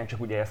elektromos. Hát igen, csak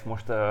ugye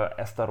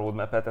ezt a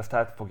roadmap-et, ezt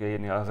át fogja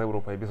írni az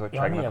Európai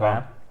Bizottságnak nyilván.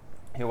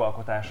 a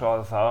jogalkotása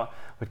azzal,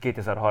 hogy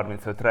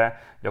 2035-re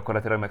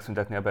gyakorlatilag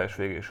megszüntetni a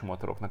belső égésű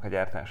motoroknak a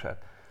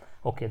gyártását.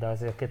 Oké, de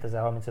azért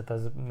 2035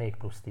 az még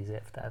plusz 10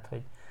 év, tehát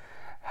hogy...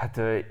 Hát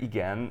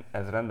igen,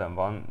 ez rendben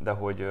van, de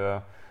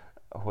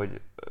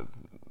hogy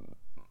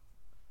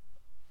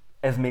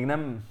ez még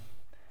nem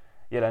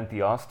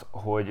jelenti azt,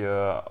 hogy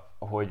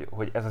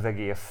ez az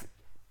egész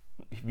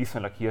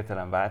viszonylag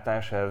hirtelen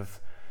váltás,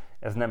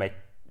 ez nem egy,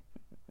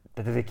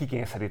 tehát ez egy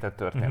kikényszerített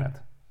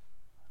történet.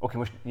 Oké,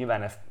 most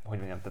nyilván ezt, hogy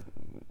mondjam, tehát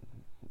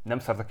nem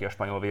szarta ki a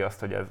spanyol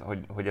viaszt,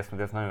 hogy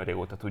ezt nagyon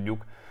régóta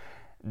tudjuk,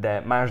 de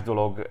más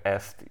dolog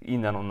ezt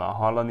innen-onnan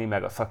hallani,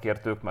 meg a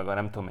szakértők, meg a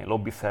nem tudom én,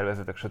 lobby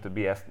szervezetek, stb.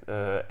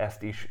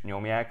 Ezt is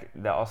nyomják,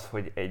 de az,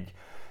 hogy egy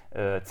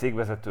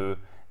cégvezető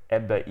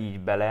ebbe így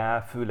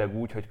beleáll, főleg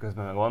úgy, hogy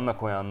közben meg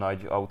vannak olyan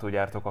nagy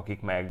autógyártók,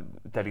 akik meg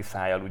teli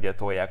szájjal ugye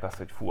tolják azt,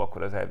 hogy fú,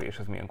 akkor az EV és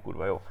ez milyen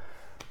kurva jó.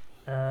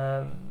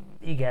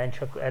 Igen,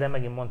 csak erre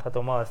megint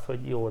mondhatom azt,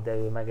 hogy jó, de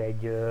ő meg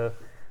egy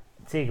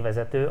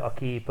cégvezető,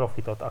 aki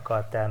profitot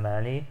akar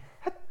termelni.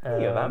 Hát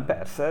nyilván,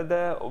 persze,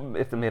 de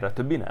értem, miért a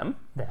többi nem?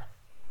 De.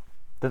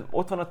 Tehát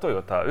ott van a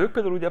Toyota. Ők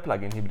például ugye a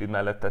plug-in hibrid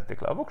mellett tették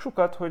le a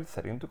voksukat, hogy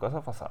szerintük az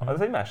a fasza.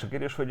 Az egy másik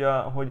kérdés,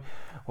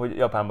 hogy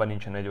Japánban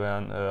nincsen egy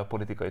olyan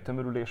politikai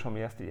tömörülés,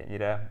 ami ezt így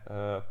ennyire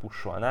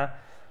pusholná.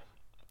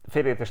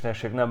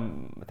 Félreértéstelenség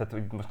nem, tehát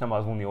hogy most nem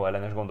az unió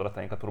ellenes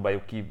gondolatainkat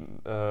próbáljuk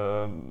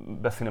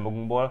beszélni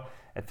magunkból,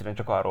 egyszerűen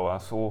csak arról van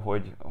szó,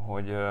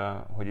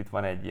 hogy itt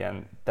van egy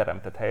ilyen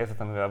teremtett helyzet,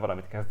 amivel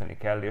valamit kezdeni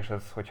kell, és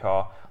ez,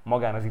 hogyha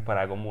magán az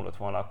iparágon múlott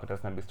volna, akkor ez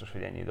nem biztos,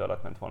 hogy ennyi idő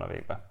alatt ment volna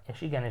végbe.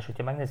 És igen, és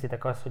hogyha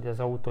megnézitek azt, hogy az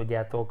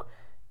autógyártók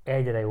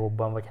egyre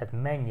jobban, vagy hát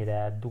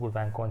mennyire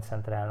durván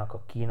koncentrálnak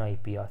a kínai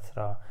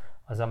piacra,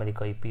 az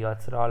amerikai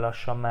piacra,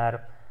 lassan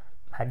már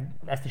hát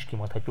ezt is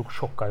kimondhatjuk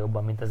sokkal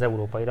jobban, mint az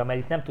európaira, mert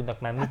itt nem tudnak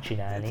már mit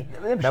csinálni,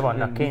 be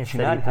vannak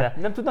kényszerítve. Hát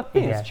nem tudnak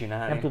pénzt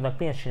csinálni. Nem tudnak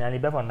pénzt csinálni,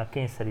 be vannak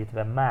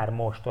kényszerítve már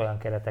most olyan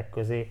keretek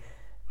közé,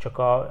 csak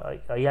a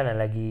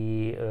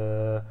jelenlegi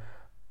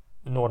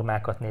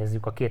normákat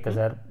nézzük, a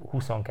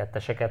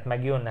 2022-eseket,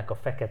 meg jönnek a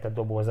fekete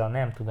doboza,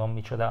 nem tudom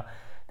micsoda,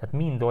 tehát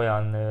mind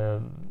olyan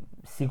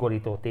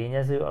szigorító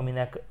tényező,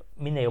 aminek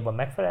minél jobban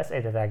megfelelsz,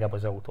 egyre drágább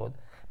az autód.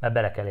 Mert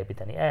bele kell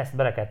építeni ezt,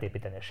 bele kell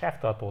építeni a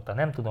sávtartót,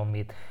 nem tudom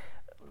mit,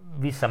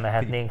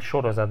 visszamehetnénk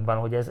sorozatban,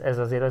 hogy ez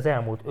azért az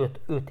elmúlt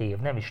 5 év,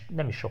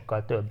 nem is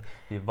sokkal több.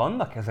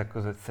 Vannak ezek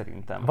között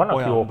szerintem vannak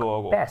olyan jók,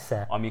 dolgok,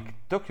 persze. amik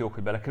tök jók,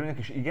 hogy belekerülnek,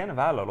 és igen,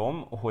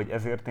 vállalom, hogy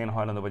ezért én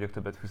hajlandó vagyok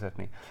többet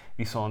fizetni.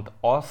 Viszont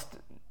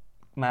azt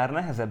már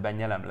nehezebben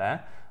nyelem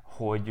le,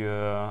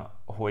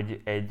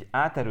 hogy egy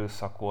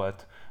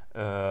áterőszakolt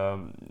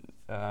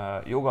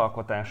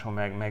jogalkotáson,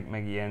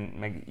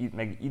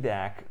 meg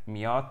ideák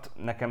miatt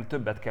nekem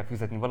többet kell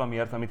fizetni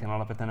valamiért, amit én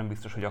alapvetően nem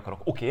biztos, hogy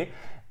akarok. Oké,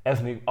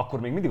 akkor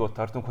még mindig ott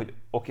tartunk, hogy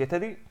oké,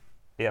 Teddy,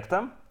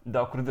 értem, de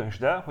akkor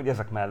döntsd el, hogy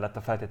ezek mellett,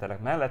 a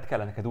feltételek mellett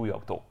kell neked új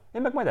autó.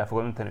 Én meg majd el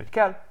fogom dönteni, hogy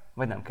kell,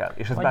 vagy nem kell.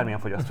 És ez bármilyen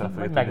fogyasztó el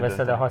fogja tudni megveszed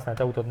dönteni. a használt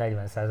autót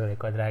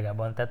 40%-kal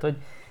drágában. Tehát,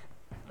 hogy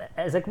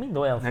ezek mind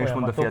olyan nem is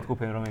folyamatok... mond a Fiat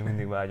Coupémra, még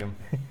mindig vágyom.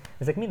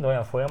 Ezek mind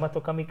olyan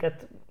folyamatok,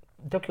 amiket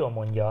tök jól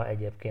mondja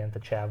egyébként a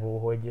csávó,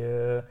 hogy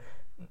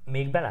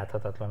még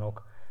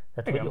beláthatatlanok.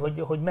 Tehát,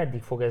 hogy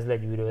meddig fog ez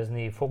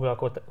legyűrözni,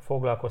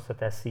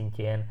 foglalkoztatás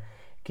szintjén,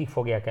 kik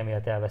fogják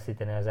emiatt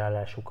elveszíteni az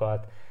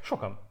állásukat.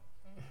 Sokan.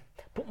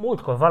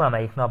 Múltkor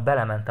valamelyik nap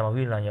belementem a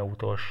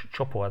villanyautós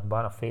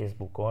csoportban, a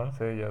Facebookon.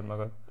 Szégyeld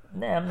magad.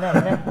 Nem.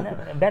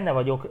 Benne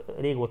vagyok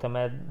régóta,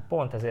 mert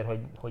pont ezért,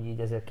 hogy így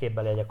ezért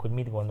képbe legyek, hogy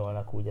mit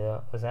gondolnak úgy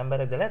az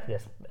emberek, de lehet, hogy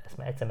ezt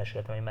már egyszer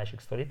meséltem egy másik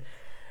sztorit.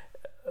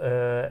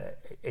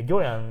 Egy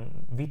olyan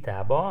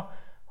vitába,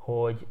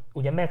 hogy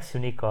ugye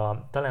megszűnik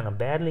talán a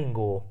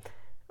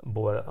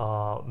Berlingo-ból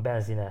a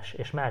benzines,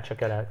 és már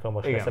csak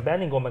elektromos lesz. A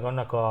Berlingo meg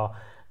annak a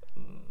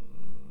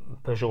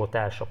Peugeot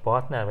társa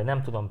partner, vagy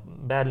nem tudom,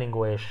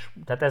 Berlingo, és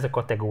tehát ez a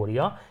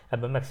kategória,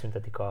 ebből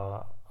megszüntetik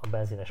a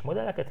benzines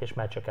modelleket, és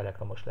már csak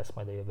elektromos lesz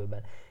majd a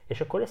jövőben.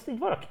 És akkor ezt így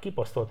valaki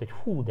kiposztolt, hogy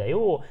hú, de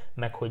jó,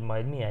 meg hogy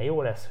majd milyen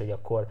jó lesz, hogy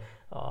akkor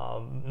a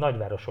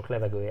nagyvárosok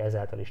levegője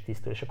ezáltal is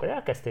tisztul. És akkor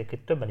elkezdték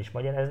itt többen is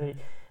magyarázni,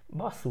 hogy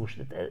basszus,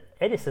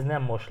 egyrészt ez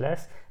nem most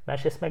lesz,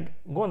 másrészt meg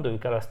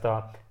gondoljuk el azt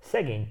a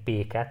szegény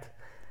péket,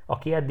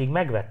 aki eddig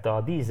megvette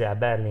a dízel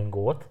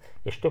Berlingót,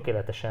 és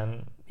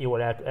tökéletesen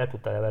jól el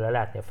tudta vele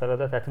látni a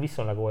feladatát,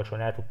 viszonylag olcsón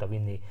el tudta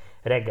vinni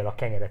reggel a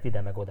kenyeret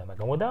ide, meg oda,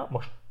 meg oda.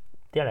 Most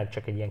tényleg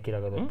csak egy ilyen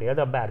kiragadott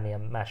példa, bármilyen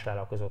más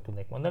vállalkozót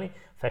tudnék mondani,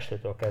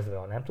 festőtől kezdve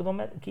a nem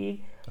tudom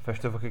kiig. A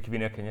festő, aki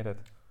kivinni a kenyeret?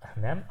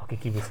 Nem, aki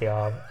kiviszi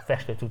a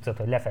festőcuccot,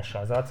 hogy lefesse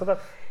az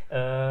arcodat.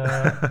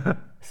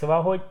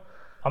 Szóval, hogy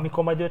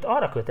amikor majd őt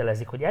arra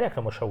kötelezik, hogy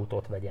elektromos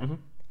autót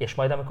vegyen, és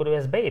majd amikor ő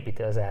ezt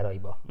beépíti az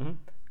áraiba,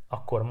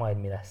 akkor majd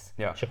mi lesz.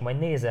 Ja. És akkor majd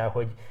nézel,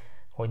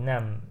 hogy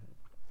nem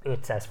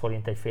 500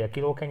 forint egy fél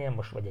kiló kenyér,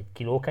 most vagy egy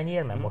kiló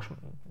kenyér, mert most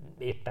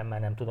éppen már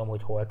nem tudom,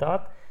 hogy hol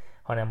tart,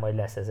 hanem majd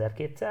lesz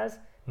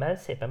 1200, mert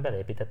szépen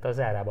beleépítette az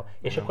árába.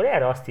 És akkor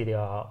erre azt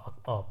írja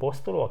a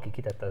posztoló, aki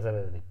kitette az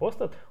eredeti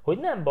posztot, hogy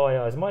nem baj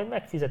az, majd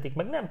megfizetik,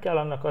 meg nem kell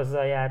annak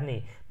azzal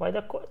járni. Majd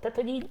akkor, tehát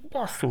hogy így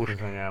basszus.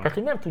 Tehát,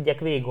 hogy nem tudják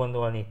végig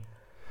gondolni.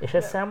 És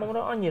ez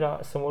számomra annyira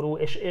szomorú,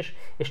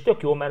 és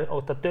tök jó, mert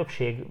ott a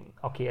többség,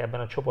 aki ebben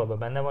a csoportban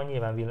benne van,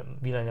 nyilván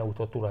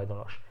villanyautó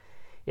tulajdonos.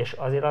 És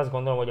azért azt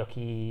gondolom, hogy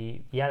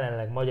aki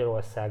jelenleg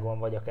Magyarországon,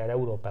 vagy akár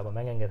Európában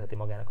megengedheti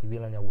magának, hogy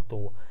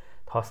villanyautó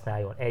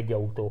használjon egy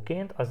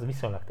autóként, az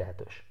viszonylag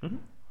tehetős.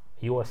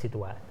 Jól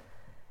szituált.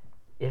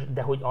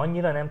 De hogy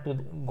annyira nem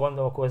tud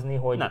gondolkozni,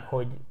 hogy...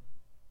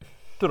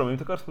 Tudom,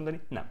 mit akarsz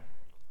mondani? Nem.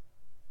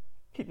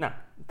 Nem.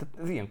 Tehát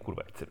ez ilyen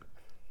kurva egyszerű.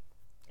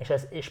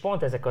 És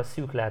pont ezek a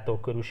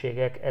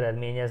szűklátókörűségek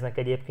eredményeznek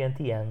egyébként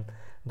ilyen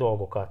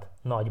dolgokat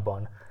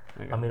nagyban,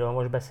 igen, amiről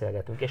most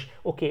beszélgetünk. És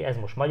oké, ez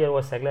most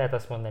Magyarország, lehet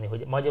azt mondani,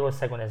 hogy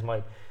Magyarországon ez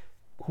majd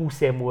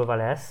 20 év múlva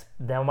lesz,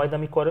 de majd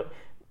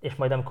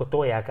amikor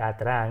tolják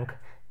át ránk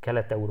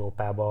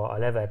Kelet-Európába a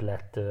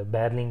levedlett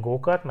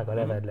berlingókat, meg a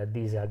levedlett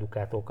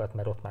dízeldukátókat,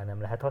 mert ott már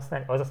nem lehet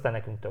használni, az aztán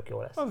nekünk tök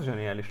jó lesz. Az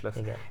zseniális lesz.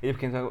 Igen.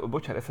 Egyébként,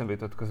 bocsánat, eszembe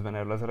jutott közben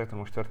erről az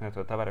elektromos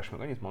történetről, Tavares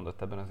meg annyit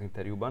mondott ebben az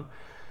interjúban,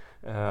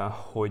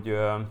 hogy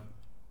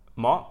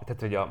tehát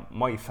hogy a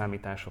mai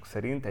számítások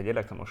szerint egy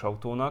elektromos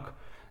autónak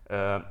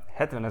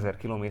 70 000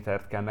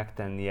 kilométert kell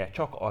megtennie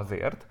csak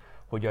azért,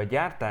 hogy a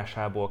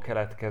gyártásából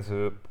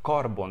keletkező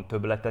karbon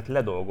többletet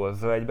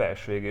ledolgozza egy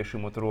belső égésű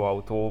motorú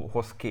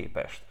autóhoz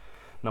képest.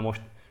 Na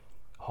most,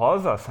 ha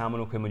azzal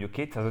számolunk, hogy mondjuk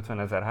 250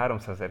 000,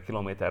 300 000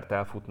 kilométert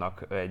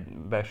elfutnak egy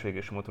belső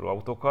égésű motorú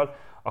autókkal,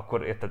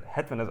 akkor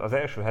érted, az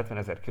első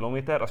 70 000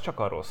 kilométer az csak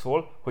arról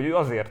szól, hogy ő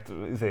azért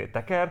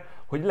teker,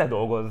 hogy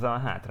ledolgozza a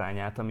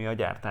hátrányát, ami a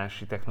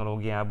gyártási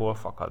technológiából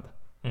fakad.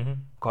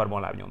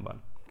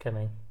 Karbonlábnyomban.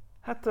 Kemény.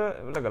 Hát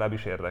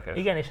legalábbis érdekes.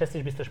 Igen, és ezt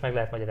is biztos meg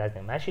lehet magyarázni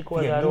a másik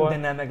oldalról.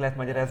 Mindennel meg lehet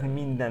magyarázni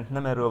mindent,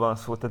 nem erről van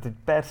szó, tehát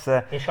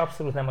persze... És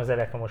abszolút nem az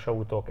elektromos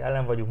autók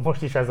ellen vagyunk,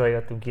 most is azzal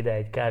jöttünk ide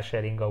egy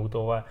carsharing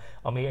autóval,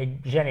 ami egy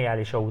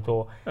zseniális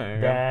autó, igen,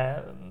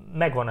 de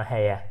megvan a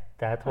helye,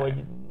 tehát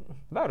hogy...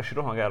 Városi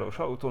rohangálós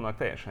autónak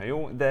teljesen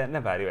jó, de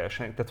ne várja el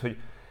senki, tehát hogy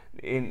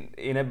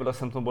én ebből a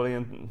szempontból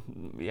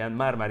ilyen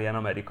már ilyen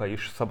amerikai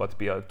is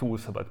túl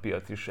szabad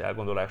piac is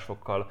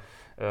elgondolásokkal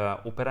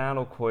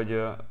operálok,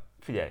 hogy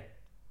figyelj,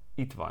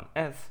 itt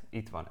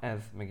van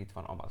ez, meg itt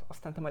van amaz.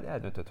 Aztán te majd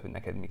eldöntöd, hogy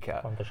neked mi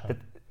kell. Pontosan.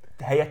 Tehát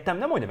helyettem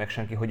nem mondja meg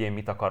senki, hogy én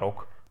mit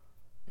akarok.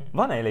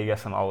 Van elég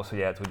eszem ahhoz,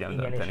 hogy el tudjam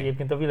dönteni. Igen, és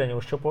egyébként a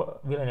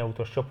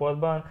villanyautós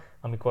csoportban,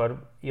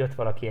 amikor jött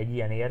valaki egy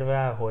ilyen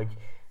érvel,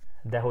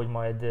 hogy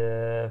majd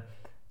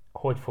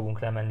hogy fogunk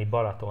lemenni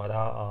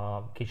Balatonra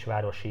a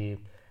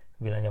kisvárosi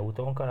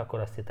villanyautónkkal, akkor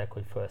azt hittek,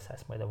 hogy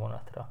felszállsz majd a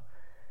vonatra.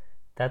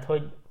 Tehát,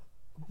 hogy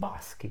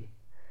baszki.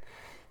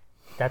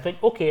 Tehát, hogy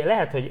oké,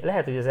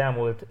 lehet, hogy az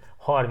elmúlt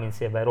 30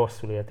 évben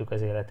rosszul éltük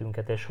az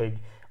életünket, és hogy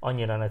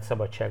annyira nagy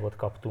szabadságot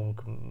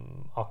kaptunk,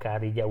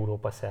 akár így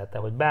Európa szerte,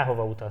 hogy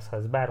bárhova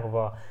utazhatsz,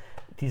 bárhova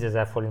 10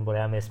 000 forintból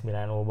elmész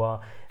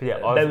Milánóba,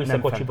 beülsz a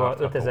kocsiba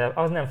 5000,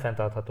 az nem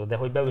fenntartható, de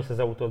hogy beülsz az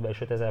autódba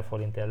és 5000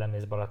 forintért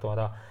lemész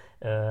Balatonra,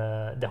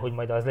 de hogy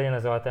majd az legyen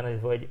az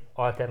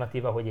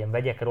alternatíva, hogy én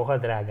vegyek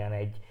rohadrágán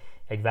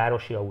egy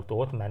városi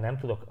autót, mert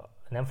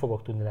nem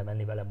fogok tudni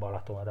lemenni vele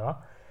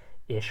Balatonra,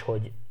 és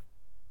hogy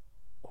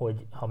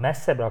ha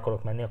messzebbre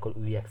akarok menni, akkor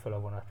üljek fel a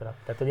vonatra.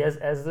 Tehát, hogy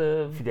ez...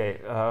 Figyelj,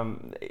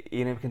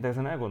 én egyébként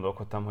ezen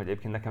elgondolkodtam, hogy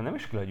egyébként nekem nem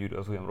is kell a gyűrű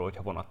az ujjamról,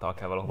 hogyha vonattal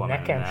kell valahova menni.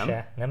 Nekem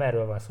se, nem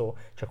erről van szó.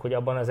 Csak hogy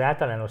abban az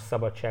általános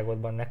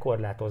szabadságodban ne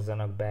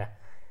korlátozzanak be.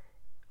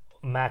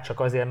 Már csak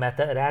azért, mert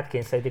rád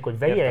kényszerítik, hogy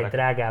vegyél egy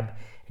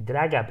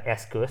drágább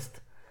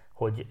eszközt,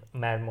 hogy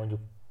már mondjuk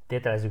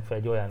tételezzük fel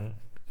egy olyan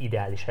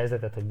ideális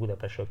helyzetet, hogy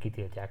Budapestről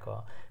kitiltják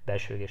a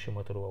belső égésű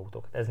motorú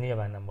autókat. Ez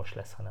nyilván nem most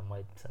lesz, hanem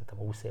majd szerintem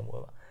 20 év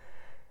múlva.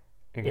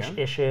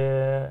 És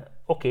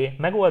oké,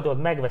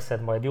 megoldod,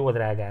 megveszed majd jó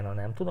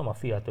drágán a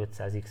Fiat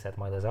 500X-et,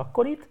 majd az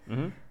akkorit,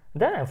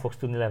 de nem fogsz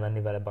tudni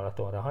lemenni vele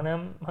Balatonra,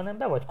 hanem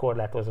be vagy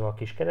korlátozva a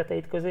kis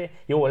kereteid közé.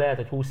 Jó, lehet,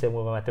 hogy 20 év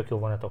múlva már tök jó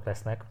vonatok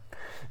lesznek.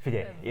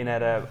 Figyelj, én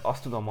erre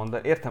azt tudom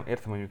mondani, értem,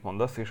 hogy mit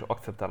mondasz, és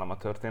akceptálom a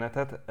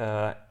történetet.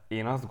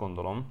 Én azt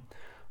gondolom,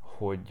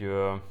 hogy...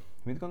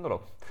 Mit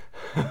gondolok?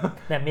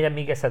 Nem, mire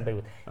még eszedbe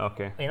jut.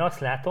 Okay. Én azt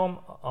látom,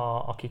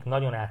 akik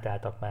nagyon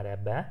átálltak már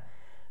ebbe,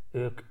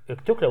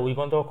 ők tökre úgy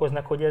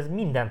gondolkoznak, hogy ez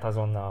mindent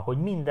azonnal, hogy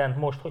mindent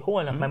most, hogy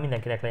holnap már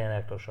mindenkinek legyen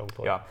elektromos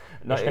autó. Ja.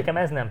 És nekem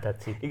ez nem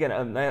tetszik.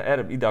 Igen,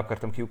 ide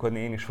akartam kiukadni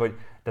én is, hogy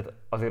tehát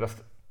azért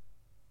azt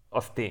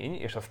az tény,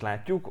 és azt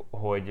látjuk,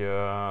 hogy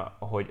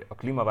a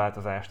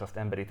klímaváltozást azt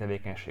emberi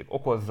tevékenység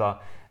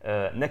okozza.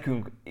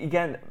 Nekünk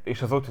igen,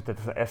 és az ott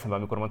jutott eszembe,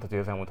 amikor mondtad, hogy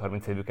az elmúlt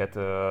 30 évüket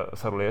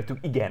szarul éltük.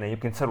 Igen,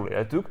 egyébként szarul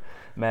éltük,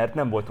 mert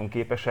nem voltunk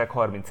képesek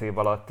 30 év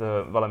alatt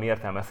valami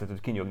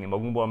értelmezhetőt kinyögni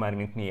magunkból, már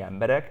mint mi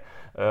emberek,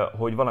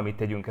 hogy valamit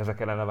tegyünk ezek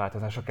ellen a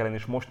változások ellen,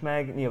 és most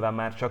meg nyilván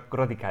már csak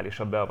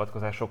radikálisabb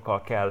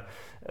beavatkozásokkal kell,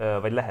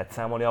 vagy lehet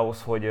számolni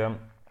ahhoz,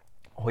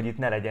 hogy itt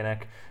ne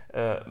legyenek,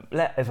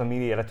 ez a mi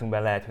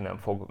életünkben lehet, hogy nem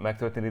fog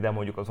megtörténni, de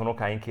mondjuk az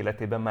unokáink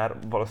életében már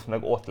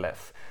valószínűleg ott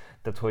lesz.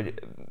 Tehát, hogy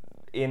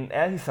én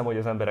elhiszem, hogy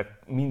az emberek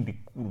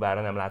mindig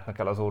kurvára nem látnak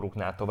el az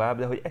óruknál tovább,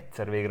 de hogy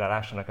egyszer végre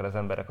lássanak el az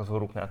emberek az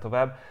óruknál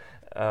tovább.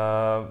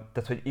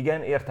 Tehát, hogy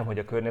igen, értem, hogy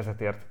a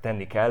környezetért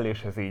tenni kell,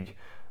 és ez így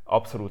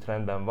abszolút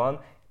rendben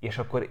van, és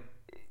akkor,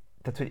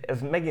 tehát, hogy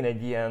ez megint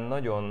egy ilyen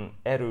nagyon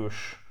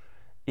erős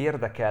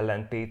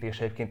érdekellentét,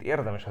 és egyébként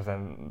érdemes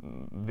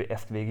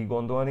ezt végig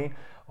gondolni,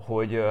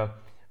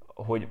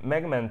 hogy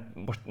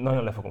megment, most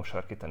nagyon le fogom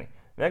sarkítani,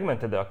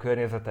 megmented-e a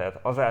környezetet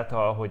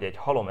azáltal, hogy egy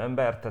halom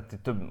ember,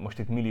 tehát most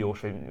itt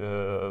milliós vagy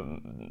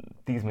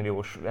 10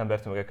 milliós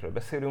embertömegekről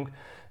beszélünk,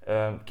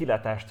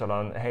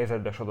 kilátástalan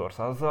helyzetbe sodorsz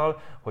azzal,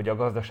 hogy a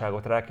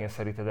gazdaságot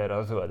rákényszeríted erre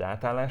a zöld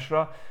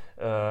átállásra,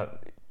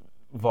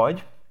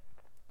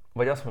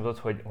 vagy azt mondod,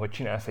 hogy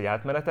csinálsz egy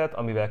átmenetet,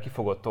 amivel ki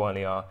fogod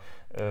tolni a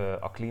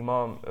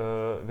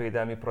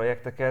klímavédelmi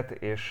projekteket,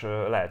 és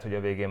lehet, hogy a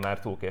végén már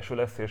túl késő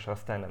lesz, és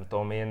aztán nem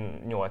tudom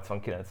én,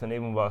 80-90 év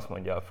múlva azt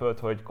mondja a Föld,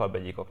 hogy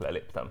kalbegyíkok,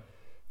 leléptem.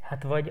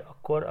 Hát vagy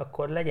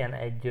akkor legyen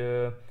egy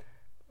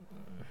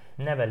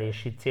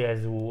nevelési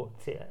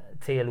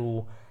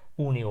célú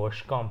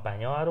uniós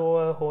kampány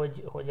arról,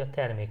 hogy a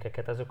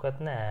termékeket, azokat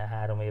ne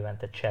 3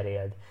 évente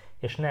cseréld,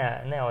 és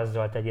ne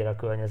azzal tegyél a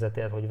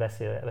környezetért, hogy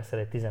veszel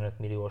egy 15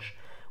 milliós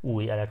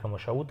új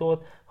elektromos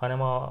autót,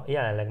 hanem a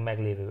jelenleg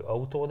meglévő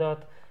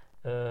autódat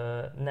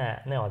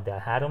ne add el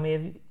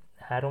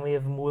 3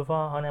 év múlva,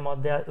 hanem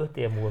add el 5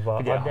 év múlva,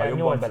 Ugye, add el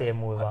 8 év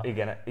múlva.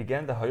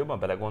 Igen, de ha jobban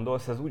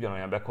belegondolsz, ez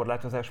ugyanolyan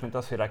bekorlátozás, mint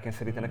az, hogy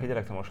rákényszerítenek egy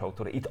elektromos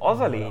autóra. Itt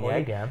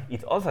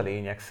az a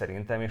lényeg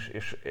szerintem,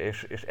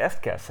 és ezt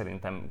kell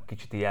szerintem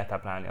kicsit így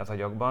eltáplálni az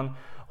agyakban,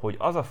 hogy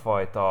az a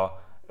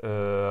fajta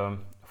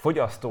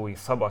fogyasztói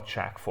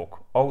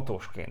szabadságfok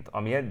autósként,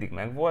 ami eddig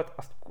megvolt,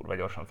 azt kurva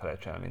gyorsan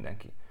felejtse el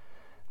mindenki.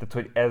 Tehát,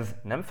 hogy ez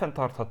nem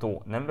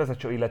fenntartható, nem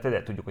vezet, illetve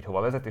de tudjuk, hogy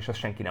hova vezet, és ezt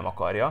senki nem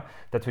akarja.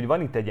 Tehát, hogy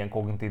van itt egy ilyen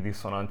kognitív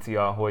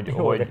diszonancia,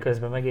 hogy... de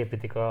közben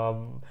megépítik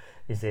a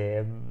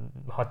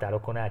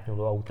határokon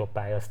átnyúló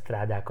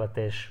autópályasztrádákat,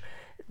 és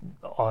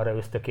arra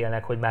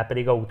ösztökélnek, hogy már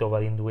pedig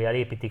autóval indulj el,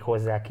 építik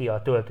hozzá ki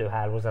a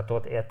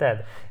töltőhálózatot,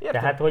 érted?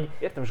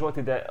 Értem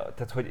Zsolti, de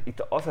tehát, hogy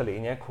itt az a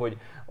lényeg,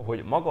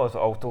 hogy maga az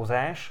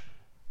autózás,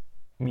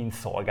 mint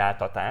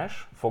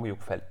szolgáltatás, fogjuk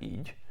fel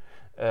így,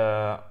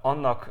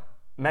 annak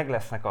meg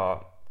lesznek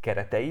a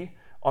keretei,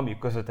 amik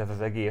között ez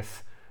az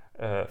egész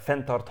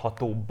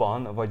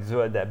fenntarthatóbban vagy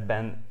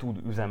zöldebben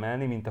tud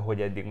üzemelni, mint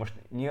ahogy eddig. Most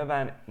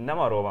nyilván nem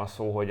arról van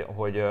szó,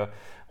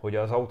 hogy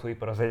az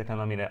autóipar az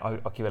egyetlen,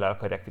 akivel el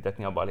akarják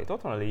vitetni a balét.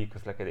 Ott van a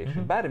légiközlekedés,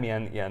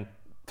 bármilyen ilyen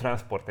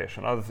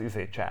transportation, az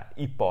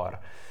ipar.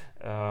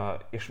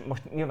 És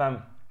most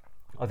nyilván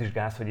az is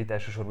gáz, hogy itt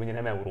elsősorban ugye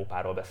nem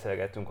Európáról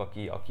beszélgetünk,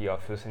 aki a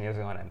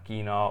főszennyező, hanem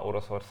Kína,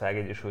 Oroszország,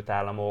 Egyesült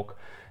Államok,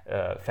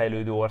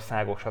 fejlődő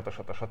országok,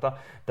 stb.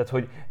 Tehát,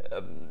 hogy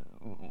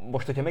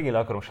most, hogyha megint le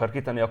akarom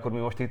sarkítani, akkor mi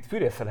most itt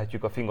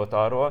fűrészelhetjük a fingot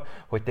arról,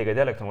 hogy téged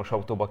elektromos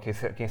autóba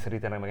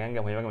kényszerítenek meg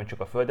engem, hogy megmentsük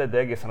a Földet, de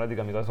egészen addig,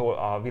 amíg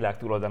a világ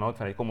túloldalán ott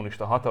van egy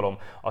kommunista hatalom,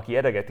 aki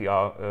eregeti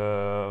a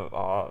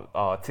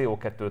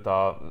CO2-t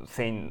a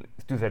szén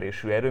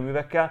tüzelésű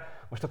erőművekkel,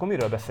 most akkor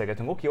miről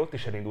beszélgetünk? Oké, ott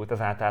is elindult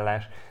az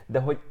átállás, de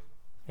hogy...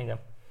 Igen.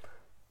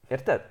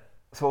 Érted?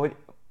 Szóval, hogy...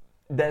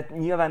 De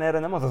nyilván erre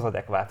nem az az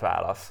adekvát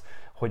válasz,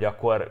 hogy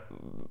akkor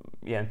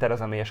ilyen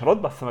Theresa May-esen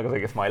ott bassza meg az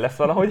egész, majd lesz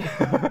valahogy,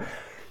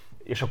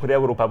 és akkor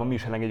Európában mi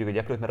is elengedjük egy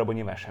eplőt, mert abban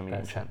nyilván semmi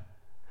nincsen.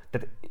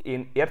 Tehát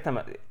én értem,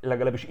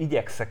 legalábbis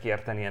igyekszek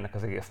érteni ennek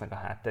az egésznek a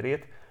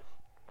hátterét,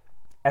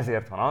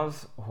 ezért van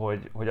az,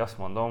 hogy azt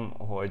mondom,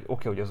 hogy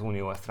oké, hogy az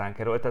Unió ezt ránk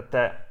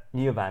erőltette,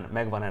 nyilván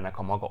megvan ennek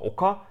a maga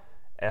oka,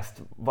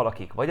 ezt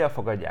valakik vagy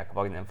elfogadják,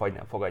 vagy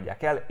nem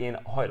fogadják el. Én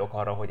hajlok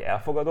arra, hogy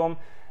elfogadom,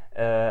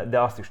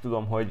 de azt is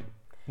tudom, hogy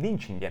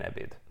nincs ingyen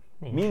ebéd.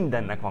 Nincs.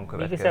 Mindennek van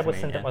következménye. Igazából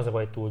szerintem az a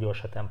baj, hogy túl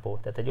gyors a tempó.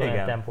 Tehát egy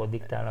olyan tempót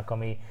diktálnak,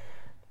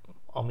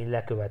 ami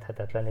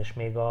lekövethetetlen, és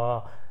még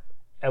a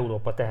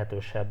Európa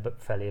tehetősebb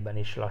felében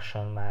is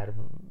lassan már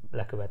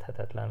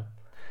lekövethetetlen.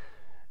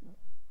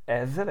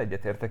 Ezzel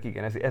egyetértek,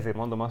 igen, ezért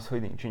mondom azt,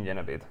 hogy nincs ingyen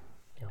ebéd.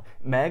 Ja.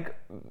 Meg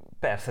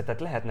persze,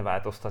 tehát lehetne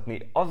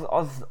változtatni.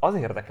 Az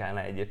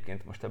érdekelne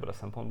egyébként most ebből a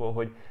szempontból,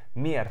 hogy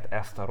miért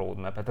ezt a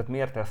roadmap-et, tehát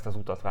miért ezt az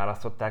utat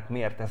választották,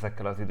 miért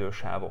ezekkel az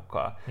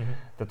idősávokkal.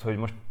 Tehát, hogy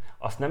most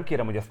azt nem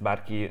kérem, hogy ezt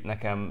bárki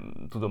nekem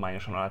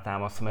tudományosan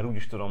alátámasztja, mert úgy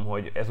is tudom,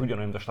 hogy ez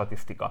ugyanolyan, mint a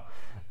statisztika.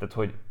 Tehát,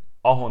 hogy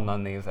ahonnan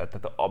nézed,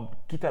 tehát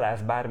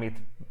kitalálsz bármit,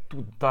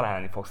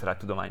 találni fogsz rá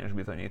tudományos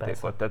bizonyítékot.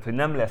 Persze. Tehát, hogy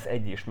nem lesz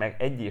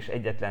egy és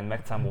egyetlen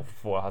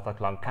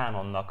megszámolhatatlan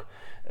kánonnak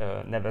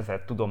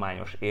nevezett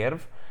tudományos érv,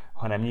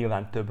 hanem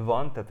nyilván több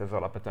van, tehát ez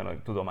alapvetően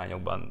a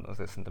tudományokban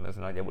azért szerintem ez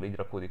nagyjából így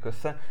rakódik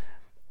össze.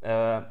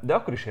 De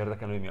akkor is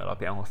érdekel, hogy mi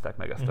alapján hozták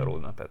meg ezt a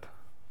roadmap-et.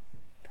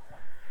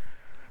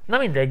 Na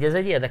mindegy, ez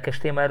egy érdekes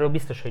téma, erről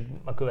biztos, hogy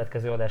a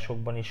következő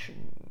adásokban is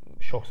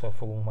sokszor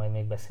fogunk majd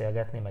még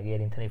beszélgetni, meg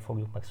érinteni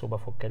fogjuk, meg szóba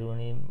fog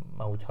kerülni,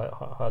 ahogy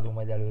haladunk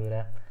majd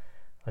előre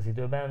az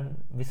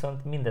időben.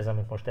 Viszont mindez,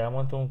 amit most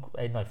elmondtunk,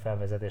 egy nagy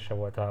felvezetése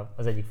volt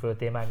az egyik fő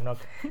témánknak,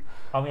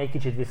 ami egy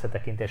kicsit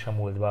visszatekintés a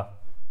múltba.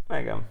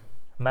 Igen.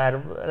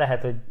 Már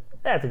lehet,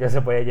 hogy az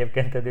a baj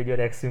egyébként, hogy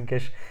öregszünk,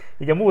 és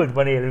így a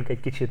múltban élünk egy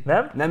kicsit,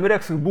 nem? Nem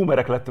öregszünk,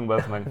 boomerek lettünk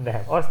be, meg.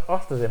 Nem,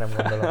 azt azért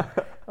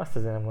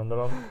nem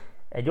gondolom.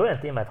 Egy olyan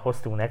témát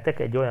hoztunk nektek,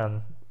 egy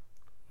olyan,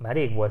 már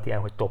rég volt ilyen,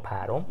 hogy top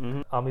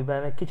 3,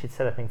 amiben egy kicsit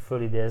szeretnénk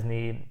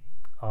fölidézni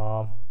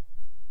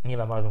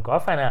nyilván maradunk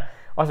Alfánál,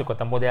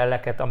 azokat a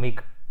modelleket,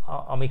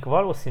 amik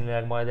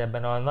valószínűleg majd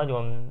ebben a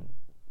nagyon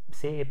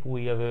szép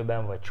új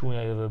jövőben, vagy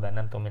csúnya jövőben,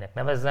 nem tudom minek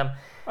nevezzem,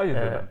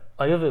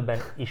 a jövőben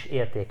is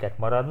értékek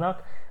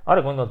maradnak.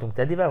 Arra gondoltunk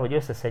Teddyvel, hogy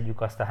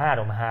összeszedjük azt a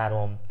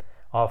 3-3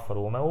 Alfa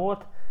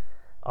Romeo-t,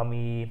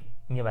 ami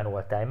nyilván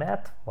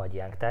oldtimert, vagy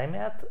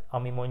youngtimert,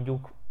 ami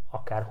mondjuk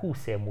akár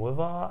 20 év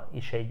múlva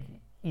is egy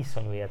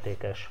iszonyú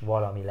értékes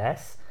valami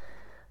lesz,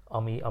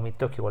 ami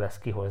tök jó lesz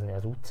kihozni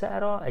az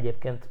utcára.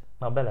 Egyébként,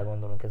 ha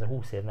belegondolunk, ez a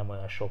 20 év nem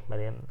olyan sok,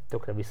 mert én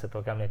tökre vissza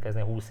tudok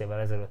emlékezni a 20 évvel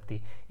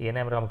ezelőtti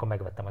énemre, amikor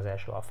megvettem az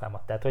első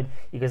Alfámat. Tehát, hogy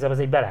igazából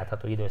ez egy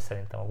belátható idő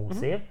szerintem a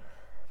 20 év.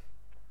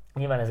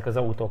 Nyilván ezek az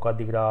autók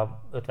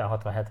addigra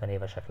 50-60-70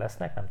 évesek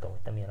lesznek, nem tudom,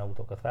 hogy te milyen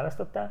autókat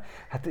választottál.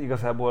 Hát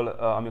igazából,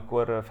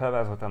 amikor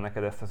felvázoltam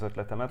neked ezt az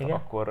ötletemet, igen?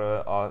 Akkor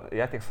a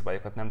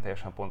játékszabályokat nem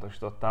teljesen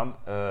pontosítottam,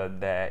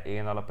 de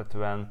én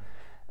alapvetően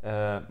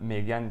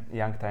még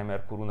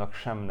youngtimer korúnak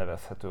sem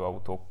nevezhető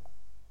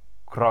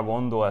autókra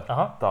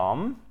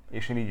gondoltam,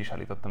 és én így is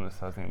állítottam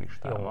össze az én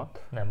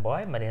listámat. Jó, nem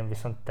baj, mert én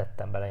viszont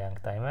tettem bele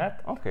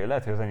youngtimert. Oké,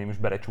 lehet, hogy az enyém is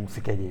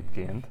belecsúszik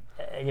egyébként.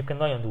 Egyébként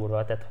nagyon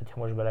durva, tehát hogyha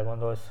most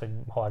belegondolsz, hogy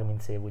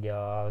 30 év ugye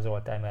az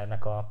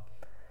oldtimernek a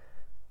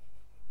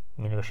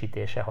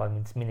minősítése,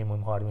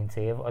 minimum 30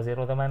 év, azért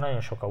oda már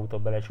nagyon sok autó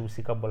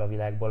belecsúszik abból a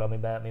világból,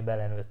 amiben mi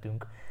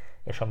belenőttünk,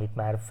 és amit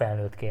már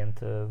felnőttként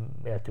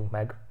éltünk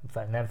meg.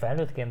 Nem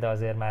felnőttként, de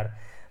azért már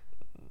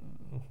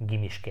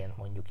gimisként,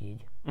 mondjuk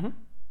így.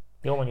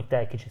 Jó, mondjuk te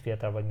egy kicsit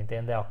fiatal vagy, mint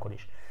én, de akkor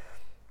is.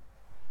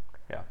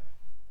 Ja.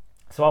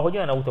 Szóval, hogy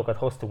olyan autókat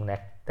hoztunk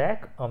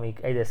nektek,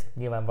 amik egyrészt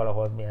nyilván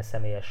valahol milyen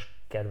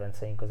személyes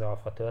kedvenceink az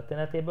Alfa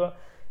történetéből,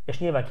 és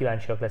nyilván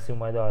kíváncsiak leszünk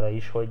majd arra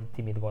is, hogy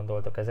ti mit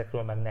gondoltok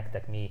ezekről, meg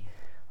nektek mi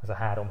az a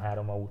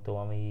 3-3 autó,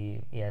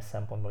 ami ilyen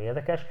szempontból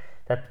érdekes.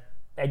 Tehát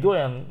egy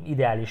olyan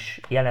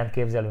ideális jelent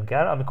képzelünk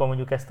el, amikor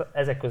mondjuk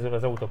ezek közül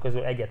az autók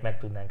közül egyet meg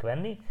tudnánk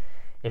venni,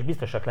 és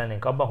biztosak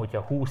lennénk abban,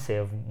 hogyha 20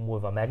 év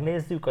múlva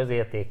megnézzük, az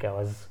értéke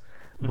az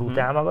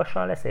brutál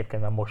magasan lesz,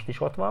 egyébként már most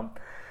is ott van.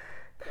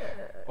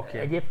 Okay.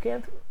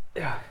 Egyébként.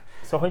 Ja.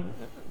 Szóval, hogy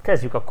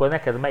kezdjük akkor,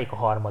 neked melyik a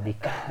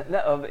harmadik?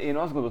 Én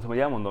azt gondoltam, hogy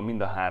elmondom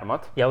mind a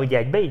hármat. Ja, ugye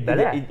egybe így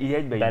bele? Így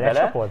egybe így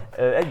belecsapod?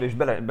 Egybe is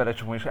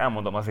belecsapom, és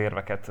elmondom az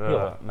érveket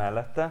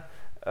mellette.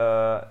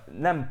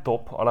 Nem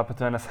top,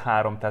 alapvetően ez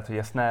 3, tehát hogy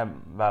ezt ne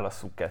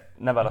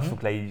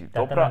válasszuk le így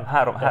topra.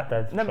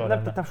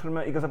 Nem tettem sorra,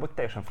 mert igazából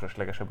teljesen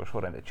fölösleges ebből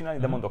sorrendet csinálni,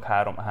 de mondok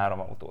 3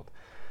 autót.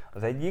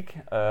 Az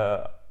egyik,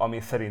 ami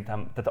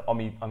szerintem, tehát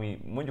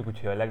ami mondjuk úgy,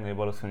 hogy a legnagyobb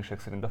valószínűség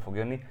szerint be fog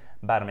jönni,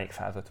 bármelyik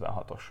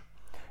 156-os.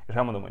 És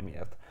elmondom, hogy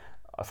miért.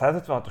 A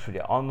 156-os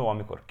ugye annó,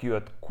 amikor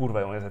kijött, kurva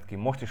jól nézett ki,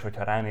 most is,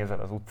 hogyha ránézel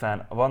az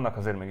utcán, vannak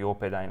azért még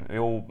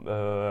jó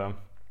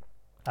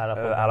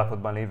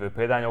állapotban lévő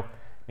példányok,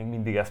 még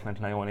mindig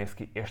eszméletlen jól néz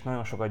ki, és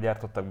nagyon sokat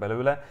gyártottak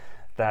belőle,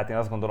 tehát én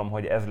azt gondolom,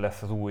 hogy ez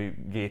lesz az új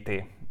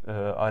GT,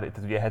 tehát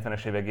ugye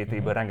 70-es évek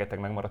GT-ből rengeteg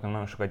megmaradt,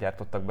 nagyon sokat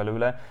gyártottak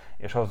belőle,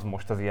 és az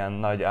most az ilyen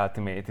nagy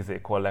Ultimate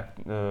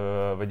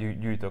vagy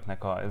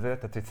gyűjtőknek ezért,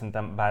 tehát itt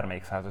szerintem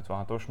bármelyik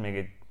 156-os,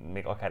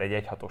 még akár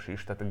egy 1.6-os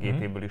is, tehát a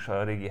GT-ből is,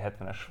 a régi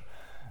 70-es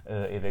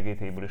évek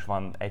GT-ből is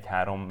van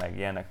 1.3 meg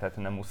ilyenek, tehát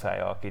nem muszáj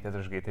a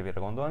 2000-es GT-vére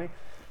gondolni.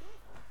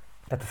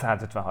 Tehát a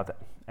 156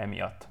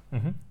 emiatt.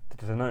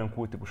 Tehát ez egy nagyon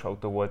cool típus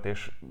autó volt,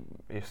 és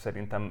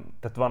szerintem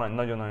tehát van egy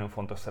nagyon-nagyon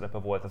fontos szerepe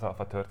volt az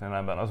Alfa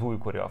történelemben, az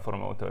újkori Alfa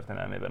Romeo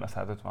történelmében a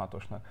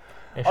 156-osnak.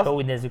 És ha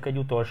úgy nézzük, egy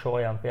utolsó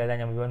olyan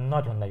példány, amiből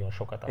nagyon-nagyon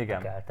sokat adtak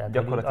el.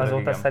 Tehát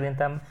azóta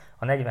szerintem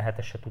a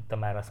 47-es se tudta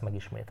már azt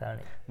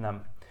megismételni.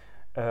 Nem.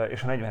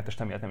 És a 47-es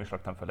emiatt nem is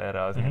raktam fel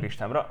erre az én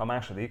listámra. A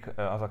második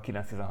az a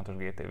 916-os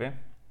GTV.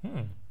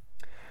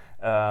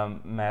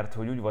 Mert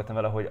hogy úgy voltam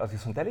vele, hogy az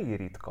viszont eléggé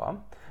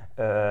ritka,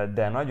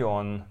 de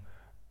nagyon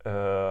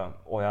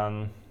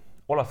olyan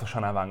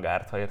olaszosan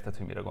avantgárd, ha érted,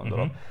 hogy mire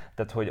gondolok.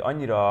 Tehát, hogy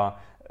annyira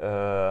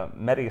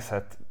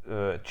merészet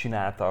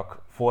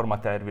csináltak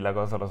formatervileg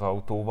azzal az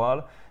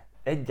autóval,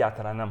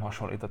 egyáltalán nem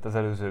hasonlított az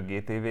előző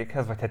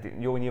GTV-khez, vagy hát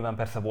jó, nyilván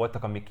persze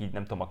voltak, amik így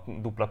nem tudom, a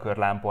dupla kör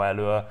lámpa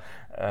elől,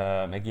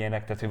 meg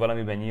ilyenek, tehát hogy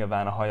valamiben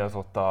nyilván a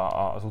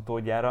az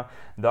utódjára,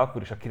 de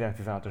akkor is a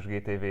 916-os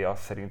GTV az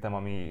szerintem,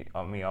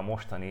 ami a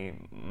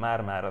mostani,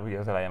 már ugye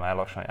az eleje már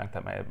lassan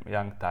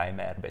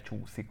Youngtimerbe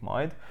csúszik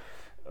majd,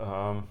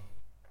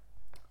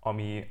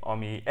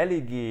 ami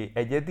eléggé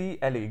egyedi,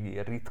 eléggé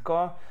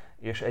ritka,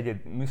 és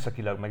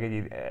műszakilag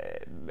meg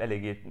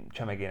eléggé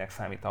csemegének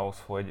számít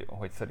ahhoz,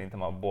 hogy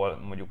szerintem abból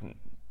mondjuk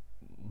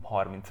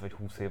 30 vagy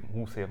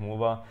 20 év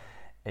múlva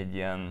egy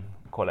ilyen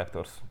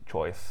collector's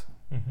choice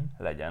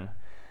legyen.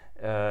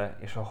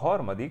 És a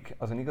harmadik,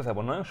 azon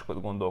igazából nagyon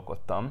sokat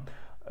gondolkodtam,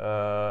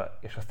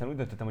 és aztán úgy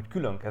döntöttem, hogy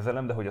külön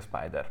kezelem, de hogy a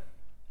Spider.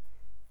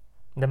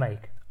 De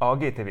melyik? A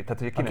GTV, tehát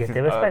hogy a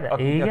GTV Spider? A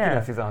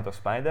 916-os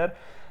Spider.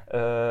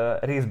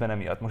 Részben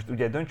emiatt. Most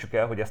ugye döntsük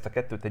el, hogy ezt a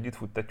kettőt együtt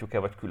futtatjuk-e,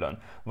 vagy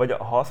külön. Vagy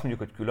ha azt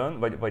mondjuk, hogy külön,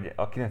 vagy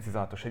a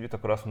 916-os együtt,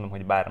 akkor azt mondom,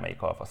 hogy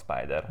bármelyik Alpha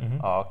Spider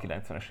a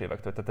 90-es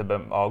évektől. Tehát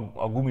ebben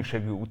a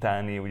gumisegű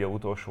utáni, ugye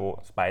utolsó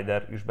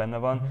Spider is benne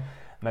van,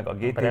 meg a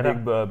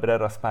GTV-kből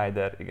Brera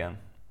Spider, igen.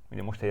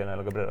 Ugye most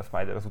jelenleg a Brera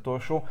Spider az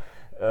utolsó.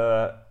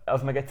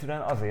 Az meg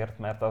egyszerűen azért,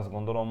 mert azt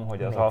gondolom,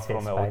 hogy az Alfa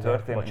Romeo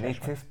történet,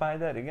 4C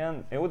Spider,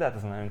 igen. Jó, de hát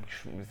ez nagyon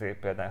kis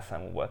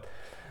példányszámú volt.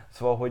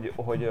 Szóval,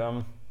 hogy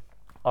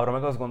arra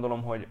meg azt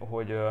gondolom,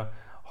 hogy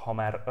ha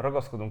már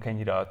ragaszkodunk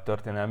ennyire a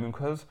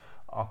történelmünkhöz,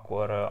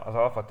 akkor az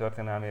Alfa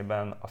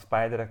történelmében a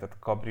Spiderek, tehát a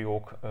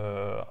kabriók,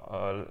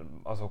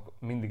 azok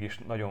mindig is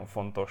nagyon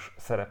fontos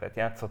szerepet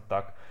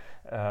játszottak,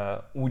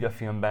 úgy a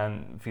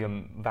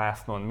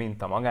filmvásznon,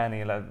 mint a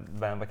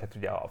magánéletben, vagy hát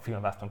ugye a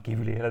filmvásznon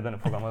kívüli életben,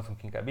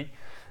 fogalmazunk inkább így.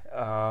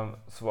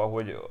 Szóval,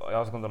 hogy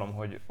azt gondolom,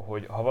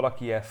 hogy ha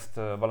valaki ezt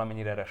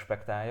valamennyire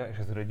respektálja, és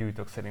ezért a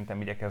gyűjtők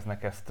szerintem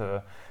igyekeznek ezt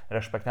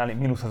respektálni,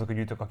 mínusz azok a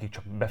gyűjtők, akik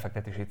csak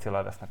befektetési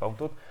céllal vesznek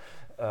autót.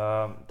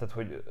 Tehát,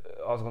 hogy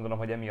azt gondolom,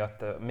 hogy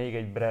emiatt még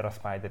egy Brera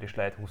Spider is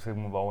lehet 20 év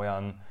múlva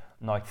olyan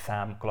nagy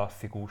szám,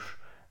 klasszikus,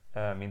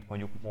 mint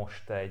mondjuk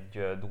most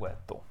egy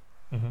Duetto.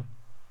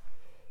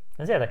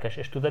 Ez érdekes,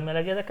 és tudod, mi a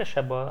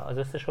legérdekesebb az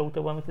összes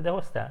autóban, amit ide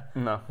hoztál?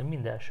 Na. Hogy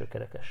minden első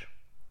kerekes.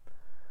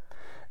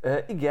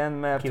 Igen,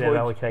 mert kivéve,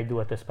 hogyha egy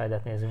Duetto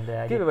Spider-t nézünk,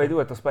 de kivéve egy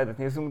Duetto Spider-t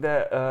nézünk,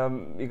 de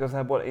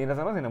igazából én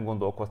ezen azért nem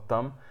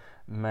gondolkodtam,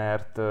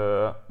 mert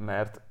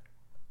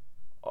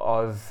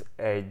az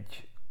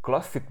egy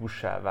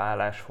klasszikussá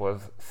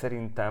váláshoz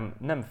szerintem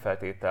nem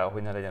feltétel,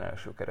 hogy ne legyen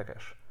első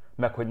kerekes.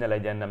 Meg hogy ne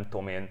legyen, nem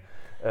tudom én,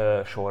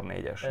 sor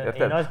 4-es.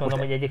 Én azt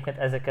gondolom, hogy egyébként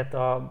ezeket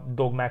a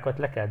dogmákat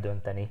le kell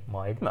dönteni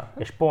majd. Na.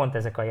 És pont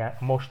ezek a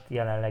most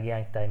jelenleg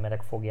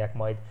youngtimerek fogják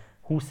majd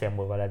 20 év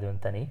múlva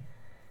ledönteni,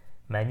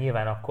 mert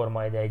nyilván akkor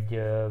majd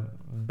egy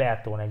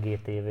Bertone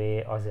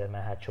GTV azért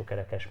már hátsó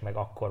kerekes, meg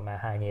akkor már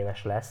hány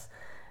éves lesz,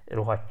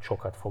 rohadt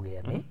sokat fog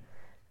érni.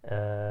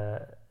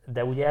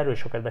 De ugye erről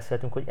sokat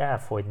beszéltünk, hogy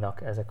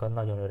elfogynak ezek a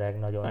nagyon öreg,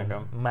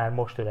 már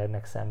most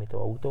öregnek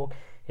számító autók,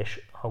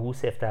 és ha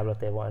 20 év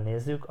távlatával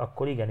nézzük,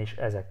 akkor igenis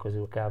ezek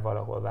közül kell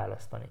valahol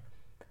választani.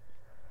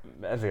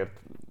 Ezért.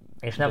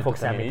 És nem fog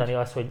számítani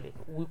az, hogy,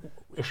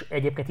 és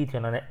egyébként itt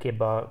jön a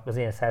képbe az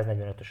én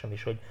 145-ösöm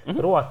is, hogy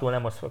rohadtul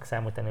nem az fog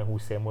számítani a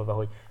 20 év múlva,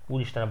 hogy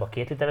úristen, abban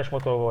 2 literes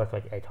motor volt,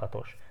 vagy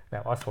 1.6-os.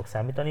 Nem, az fog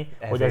számítani,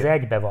 hogy az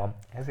egybe van.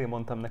 Ezért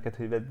mondtam neked,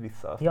 hogy vedd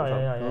vissza azt.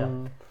 Ja.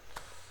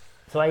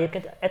 Szóval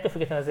egyébként ettől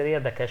függetlenül azért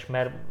érdekes,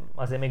 mert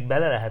azért még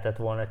bele lehetett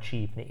volna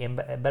csípni. Én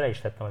bele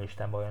is tettem a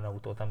listámba olyan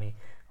autót, ami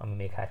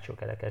még hátsó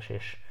kerekes,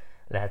 és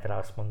lehet rá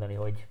azt mondani,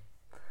 hogy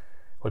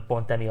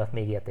pont emiatt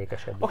még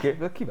értékesebb is. Oké,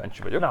 de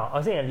kíváncsi vagyok. Na,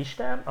 az én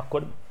listám,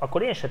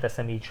 akkor én se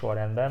teszem így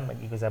sorrendben,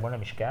 meg igazából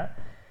nem is kell.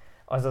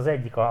 Az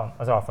egyik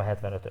az Alfa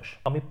 75-ös.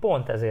 Ami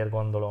pont ezért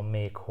gondolom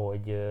még,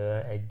 hogy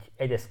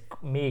egyrészt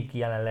még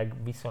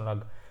jelenleg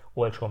viszonylag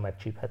olcsón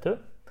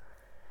megcsíphető,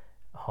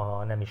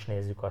 ha nem is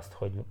nézzük azt,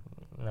 hogy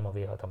nem a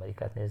V6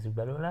 Amerikát nézzük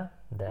belőle,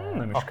 de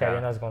akár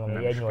én azt gondolom,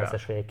 hogy egy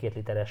 1.8-es vagy egy 2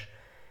 literes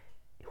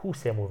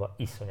 20 év múlva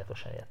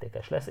iszonyatosan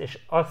értékes lesz,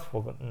 és az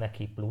fog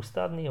neki pluszt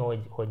adni,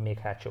 hogy még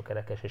hátsó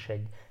kerekes és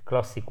egy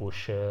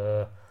klasszikus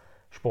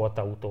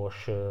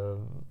sportautós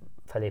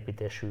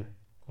felépítésű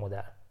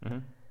modell.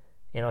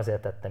 Én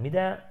azért tettem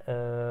ide,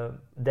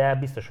 de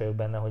biztos vagyok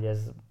benne, hogy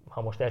ez,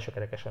 ha most első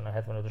kerekes lenne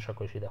a 75-ös,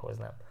 akkor is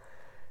idehoznám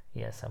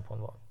ilyen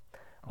szempontból.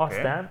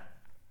 Aztán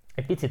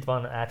egy picit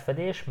van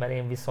átfedés, mert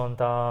én viszont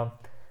a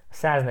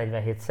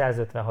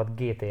 147-156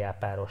 GTA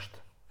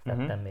párost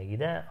tettem még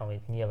ide,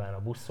 amit nyilván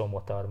a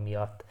buszómotor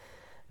miatt,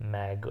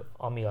 meg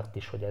amiatt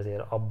is, hogy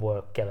azért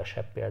abból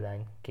kevesebb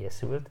példány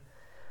készült.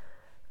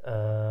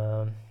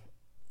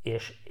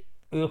 És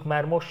ők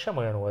már most sem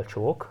olyan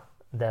olcsók,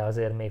 de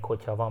azért még,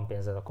 hogyha van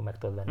pénzed, akkor meg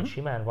tudod venni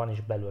simán, van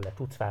is belőle,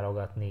 tudsz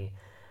válogatni,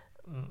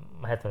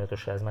 a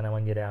 75-ösre ez már nem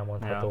annyira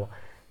elmondható.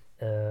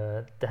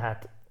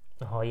 Tehát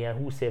ha ilyen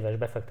 20 éves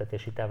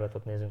befektetési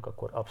távlatot nézünk,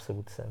 akkor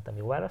abszolút szerintem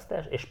jó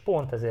választás, és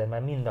pont ezért,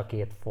 mert mind a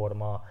két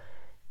forma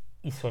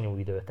iszonyú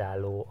időt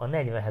álló, a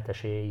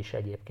 47-esé is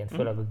egyébként,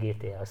 főleg a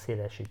GTA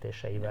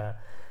szélesítéseivel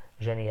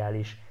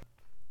zseniális,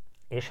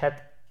 és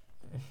hát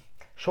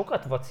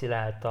Sokat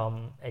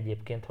vaciláltam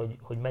egyébként,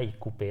 hogy melyik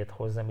kupét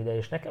hozzam ide,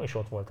 és nekem is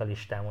ott volt a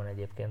listámon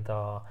egyébként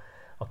a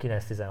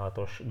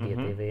 916-os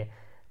GTV.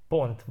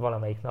 Pont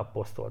valamelyik nap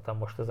posztoltam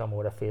most az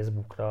Amore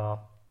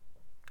Facebookra,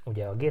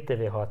 ugye a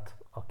GTV6,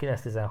 a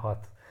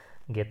 916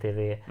 GTV,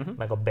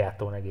 meg a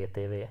Bertone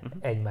GTV.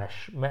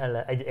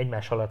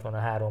 Egymás alatt van a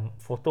 3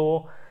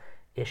 fotó,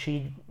 és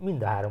így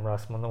mind a 3-ra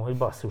azt mondom, hogy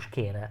basszus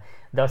kéne.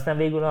 De aztán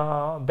végül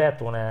a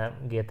Bertone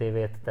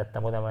GTV-t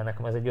tettem oda, mert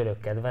nekem ez egy örök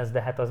kedvenc,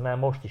 de hát az már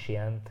most is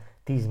ilyen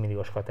 10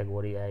 milliós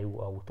kategóriájú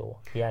autó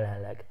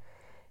jelenleg.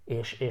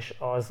 És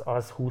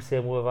az 20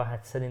 év múlva,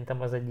 hát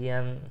szerintem az egy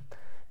ilyen,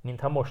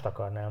 mintha most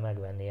akarnál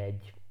megvenni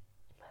egy,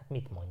 hát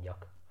mit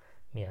mondjak,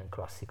 milyen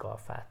klasszik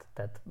alfát.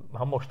 Tehát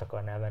ha most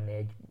akarnál venni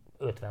egy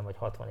 50 vagy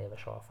 60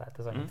 éves alfát,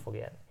 az annyit fog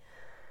érni.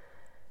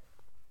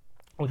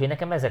 Úgyhogy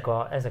nekem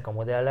ezek a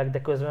modellek,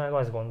 de közben meg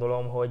azt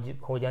gondolom,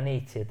 hogy a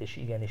 4C-t is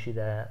igenis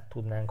ide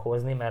tudnánk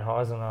hozni, mert ha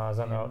azon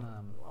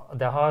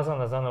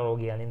az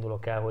analógián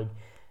indulok el,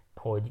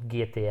 hogy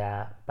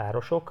GTA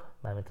párosok,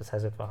 mármint a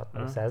 156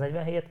 meg a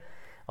 147,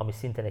 ami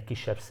szintén egy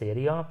kisebb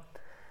széria,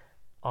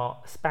 a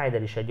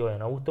Spider is egy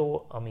olyan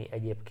autó, ami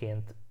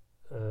egyébként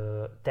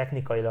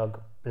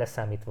technikailag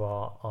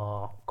leszámítva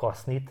a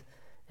kasznit,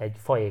 egy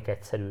faék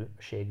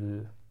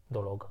egyszerűségű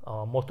dolog.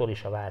 A motor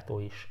is, a váltó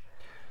is.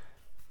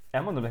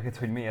 Elmondom neked,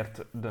 hogy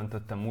miért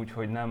döntöttem úgy,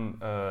 hogy nem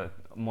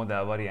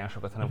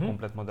modellvariánsokat, hanem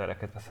komplet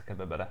modelleket veszek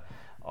ebbe bele.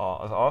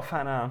 Az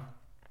Alfánál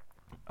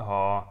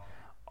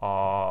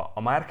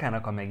a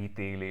márkának a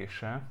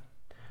megítélése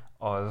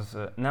az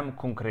nem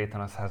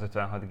konkrétan a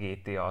 156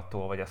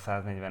 GTA-tól vagy a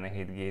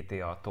 147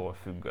 GTA-tól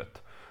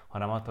függött,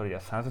 hanem attól, hogy a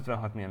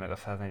 156 milyen, meg a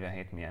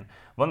 147 milyen.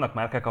 Vannak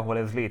márkák, ahol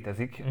ez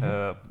létezik,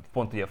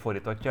 pont ugye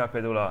fordítottja,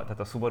 például tehát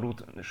a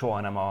Subaru-t soha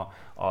nem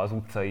az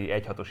utcai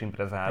 1.6-os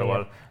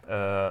Imprezáról,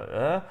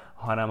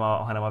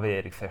 hanem a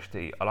VRX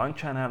STI. A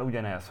Lanciánál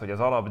ugyanez, hogy az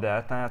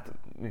alapdeltát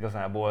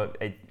igazából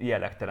egy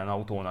jellegtelen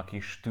autónak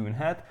is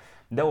tűnhet,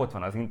 de ott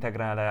van az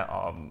Integrale,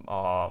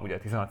 ugye a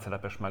 16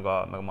 szelepes, meg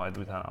majd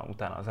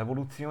utána az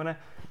Evoluzione.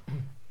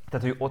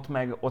 Tehát, hogy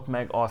ott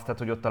meg az, tehát,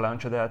 hogy ott a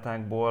Lancia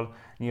Deltákból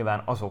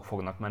nyilván azok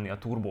fognak menni, a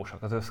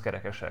turbósak, az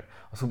összkerekesek.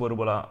 A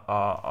Subaruból,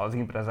 az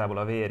Imprezából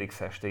a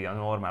VRX STI, a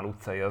normál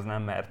utcai az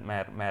nem,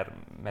 mert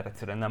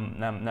egyszerűen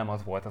nem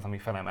az volt az, ami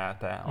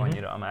felemelte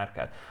annyira a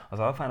márkát. Az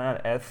Alfánál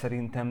ez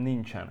szerintem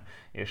nincsen.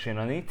 És én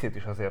a 4C-t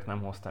is azért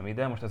nem hoztam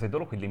ide, most ez egy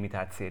dolog, hogy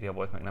limitált széria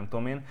volt, meg nem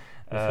tudom én,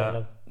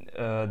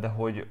 de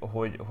hogy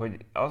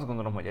azt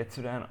gondolom, hogy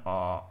egyszerűen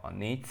a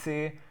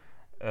 4C,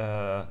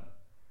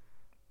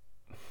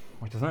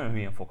 most ez nagyon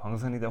hülyén fog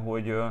hangzani, de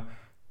hogy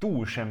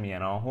túl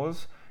semmilyen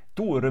ahhoz,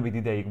 túl rövid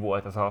ideig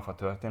volt az Alfa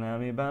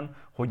történelmében,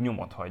 hogy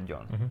nyomot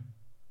hagyjon. Tehát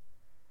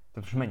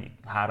most mennyi?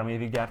 3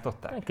 évig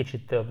gyártották? Egy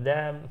kicsit több,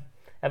 de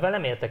ebben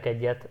nem értek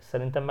egyet.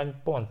 Szerintem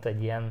meg pont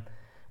egy ilyen,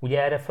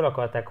 ugye erre fel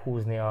akarták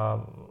húzni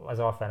az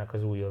Alfának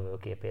az új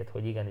jövőképét,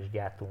 hogy igenis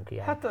gyártunk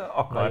ilyen. Hát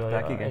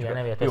akarták, nagyon, igen.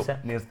 nem jött jó, össze.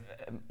 Nézd,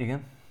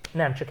 igen?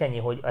 Nem, csak ennyi,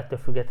 hogy ettől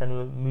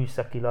függetlenül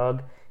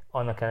műszakilag,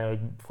 annak ellenére,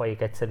 hogy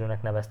faék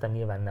egyszerűnek neveztem,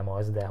 nyilván nem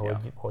az, de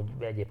hogy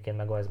egyébként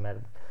meg az, mert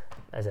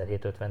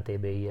 1750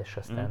 TBI, és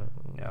aztán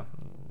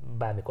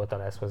bármikor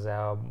találsz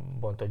hozzá a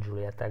bontott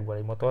Giuliettákból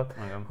egy motort,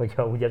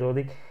 hogyha úgy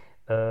adódik.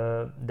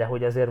 De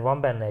hogy azért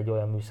van benne egy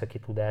olyan műszaki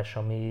tudás,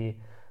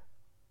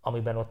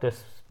 amiben ott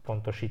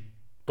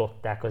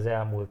összpontosították az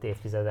elmúlt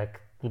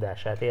évtizedek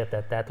tudását,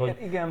 érted? Tehát,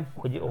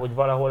 hogy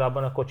valahol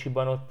abban a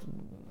kocsiban ott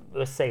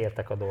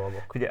összeértek a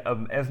dolgok. Ugye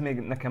ez még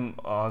nekem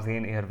az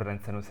én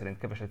érvrendszerem szerint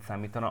keveset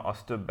számítana,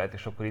 az többet,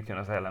 és akkor itt jön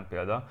az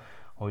ellenpélda,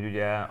 hogy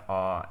ugye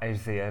a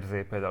SZRZ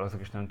például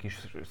azok is nagyon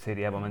kis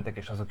szériában mentek,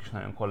 és azok is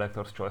nagyon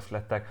collector's choice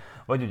lettek,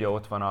 vagy ugye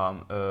ott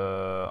van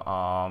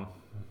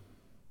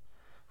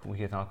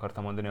hirtelen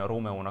akartam mondani, a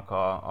Romeo-nak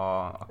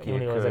a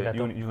kék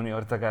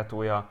Junior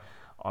Zagatója,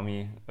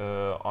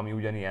 ami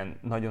ugyanilyen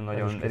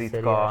nagyon-nagyon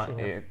ritka,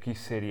 kis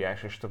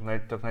szériás, és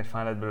tök nagy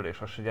fán lett belőle, és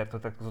azt se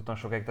gyártották azután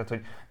sokáig, tehát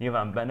hogy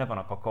nyilván benne van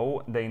a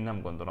kakaó, de én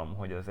nem gondolom,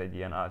 hogy ez egy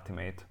ilyen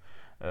ultimate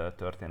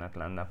történet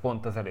lenne.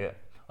 Pont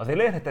az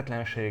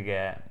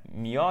elérhetetlensége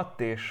miatt,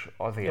 és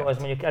azért. Jó, az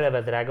mondjuk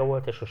eleve drága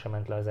volt, és sosem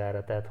ment le az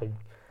ára, tehát hogy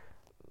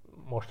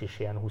most is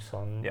ilyen 20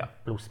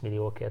 plusz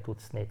milliókért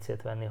tudsz 4C-t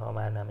venni, ha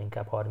már nem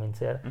inkább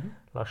 30-ért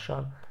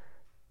lassan.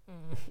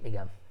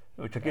 Igen.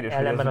 Csak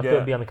ellenben a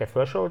többi, amiket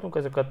felsoroltunk,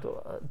 azokat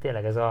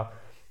tényleg ez a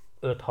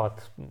 5-6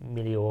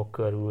 millió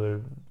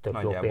körül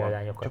tök jó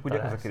példányokat csak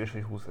ugye az a kérdés,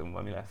 hogy 20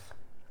 évben mi lesz.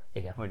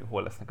 Igen. Hogy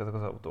hol lesznek ezek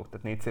az autók.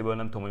 Tehát 4C-ből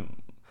nem tudom, hogy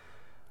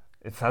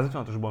egy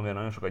 156-osból mivel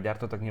nagyon sokat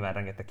gyártottak, nyilván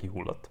rengeteg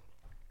kihullott,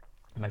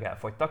 meg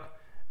elfogytak,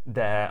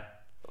 de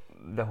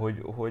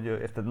hogy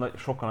érted,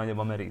 sokkal nagyobb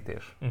a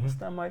merítés.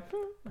 Aztán majd...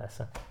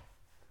 Persze.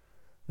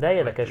 De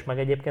érdekes, meg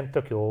egyébként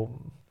tök jó,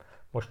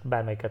 most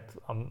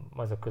bármelyiket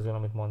azok közül,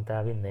 amit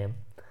mondtál, vinném.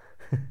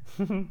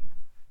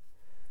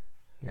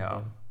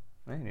 Ja,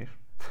 én is.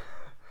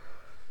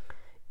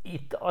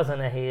 Itt az a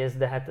nehéz,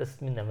 de hát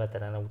ezt minden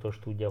veterán autós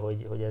tudja,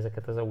 hogy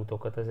ezeket az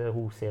autókat azért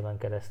 20 éven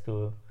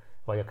keresztül,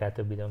 vagy akár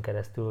több időn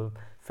keresztül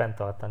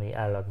fenntartani,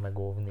 állag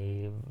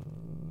megóvni,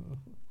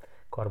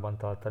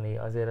 karbantartani,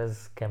 azért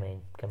ez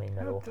kemény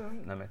meló.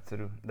 Hát, nem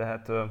egyszerű, de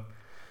hát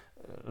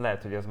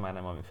lehet, hogy ez már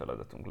nem a mi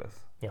feladatunk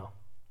lesz. Ja.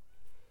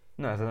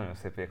 Na, ez egy nagyon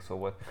szép végszó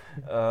volt.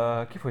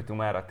 Kifogytunk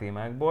már a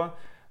témákból,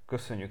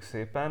 köszönjük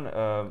szépen.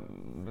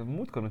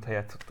 Múltkor, mintha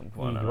játszottunk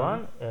volna. Így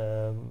van,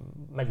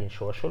 megint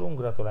sorsolunk,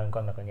 gratulálunk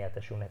annak a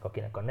nyertesünknek,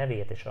 akinek a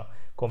nevét és a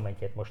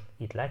kommentjét most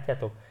itt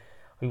látjátok.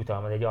 A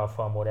jutalmad egy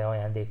Alfa Amore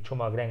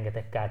ajándékcsomag,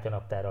 rengeteg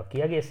kártyanaptárral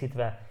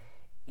kiegészítve,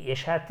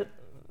 és hát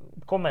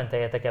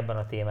kommenteljetek ebben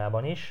a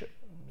témában is,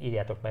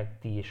 írjátok meg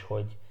ti is,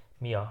 hogy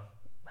mi a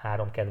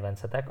 3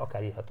 kedvencetek,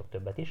 akár írhatok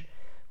többet is,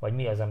 vagy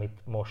mi az, amit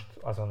most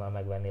azonnal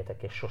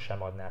megvennétek és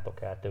sosem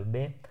adnátok el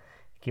többé.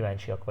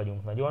 Kíváncsiak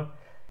vagyunk nagyon.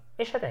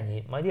 És hát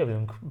ennyi, majd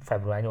jövünk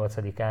február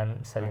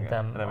 8-án,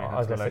 szerintem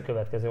az lesz a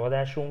következő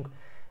adásunk.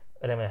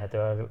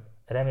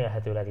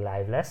 Remélhetőleg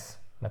live lesz,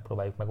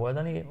 megpróbáljuk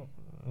megoldani,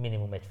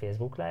 minimum egy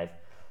Facebook live,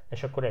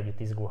 és akkor együtt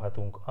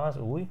izgulhatunk az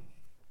új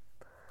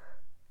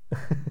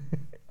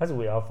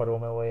Alfa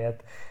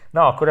Romeo-ért.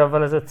 Na, akkor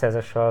avval az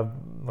 500-assal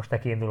most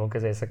neki indulunk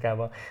az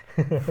éjszakába.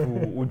 Fú,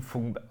 úgy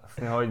fogunk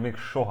beaszni, hogy még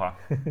soha.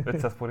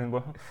 500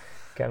 forintból.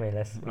 Kemény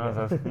lesz.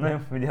 Na jó,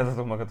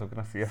 vigyázzatok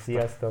magatokra, sziasztok!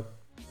 Sziasztok!